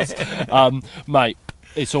podcast? Mate,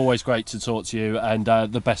 it's always great to talk to you, and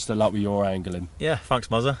the best of luck with your angling. Yeah, thanks,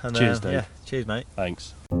 Mozza. And, cheers, Dave. Cheers, mate.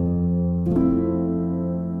 Thanks.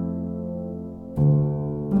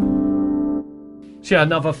 So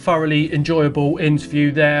another thoroughly enjoyable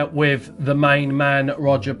interview there with the main man,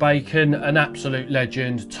 Roger Bacon, an absolute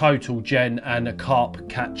legend, total gent, and a carp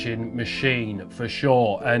catching machine for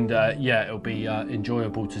sure. And it'll be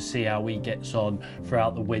enjoyable to see how he gets on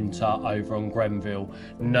throughout the winter over on Grenvilles.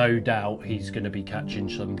 No doubt he's going to be catching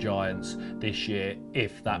some giants this year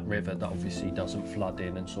if that river that obviously doesn't flood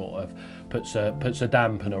in and sort of puts a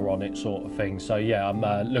dampener on it, sort of thing. So I'm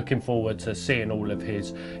looking forward to seeing all of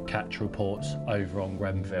his catch reports over on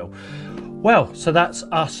Grenville. Well, so that's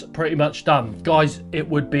us pretty much done. Guys, it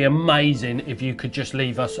would be amazing if you could just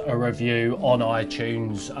leave us a review on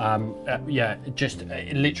iTunes.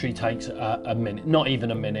 It literally takes a minute, not even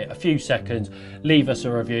a minute, a few seconds. Leave us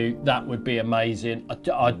a review. That would be amazing.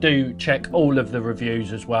 I do check all of the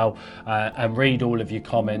reviews as well and read all of your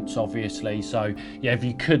comments, obviously. So yeah, if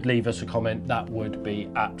you could leave us a comment, that would be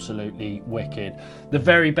absolutely wicked. The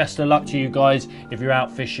very best of luck to you guys if you're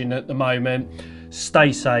out fishing at the moment.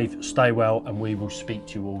 Stay safe, stay well, and we will speak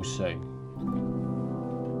to you all soon.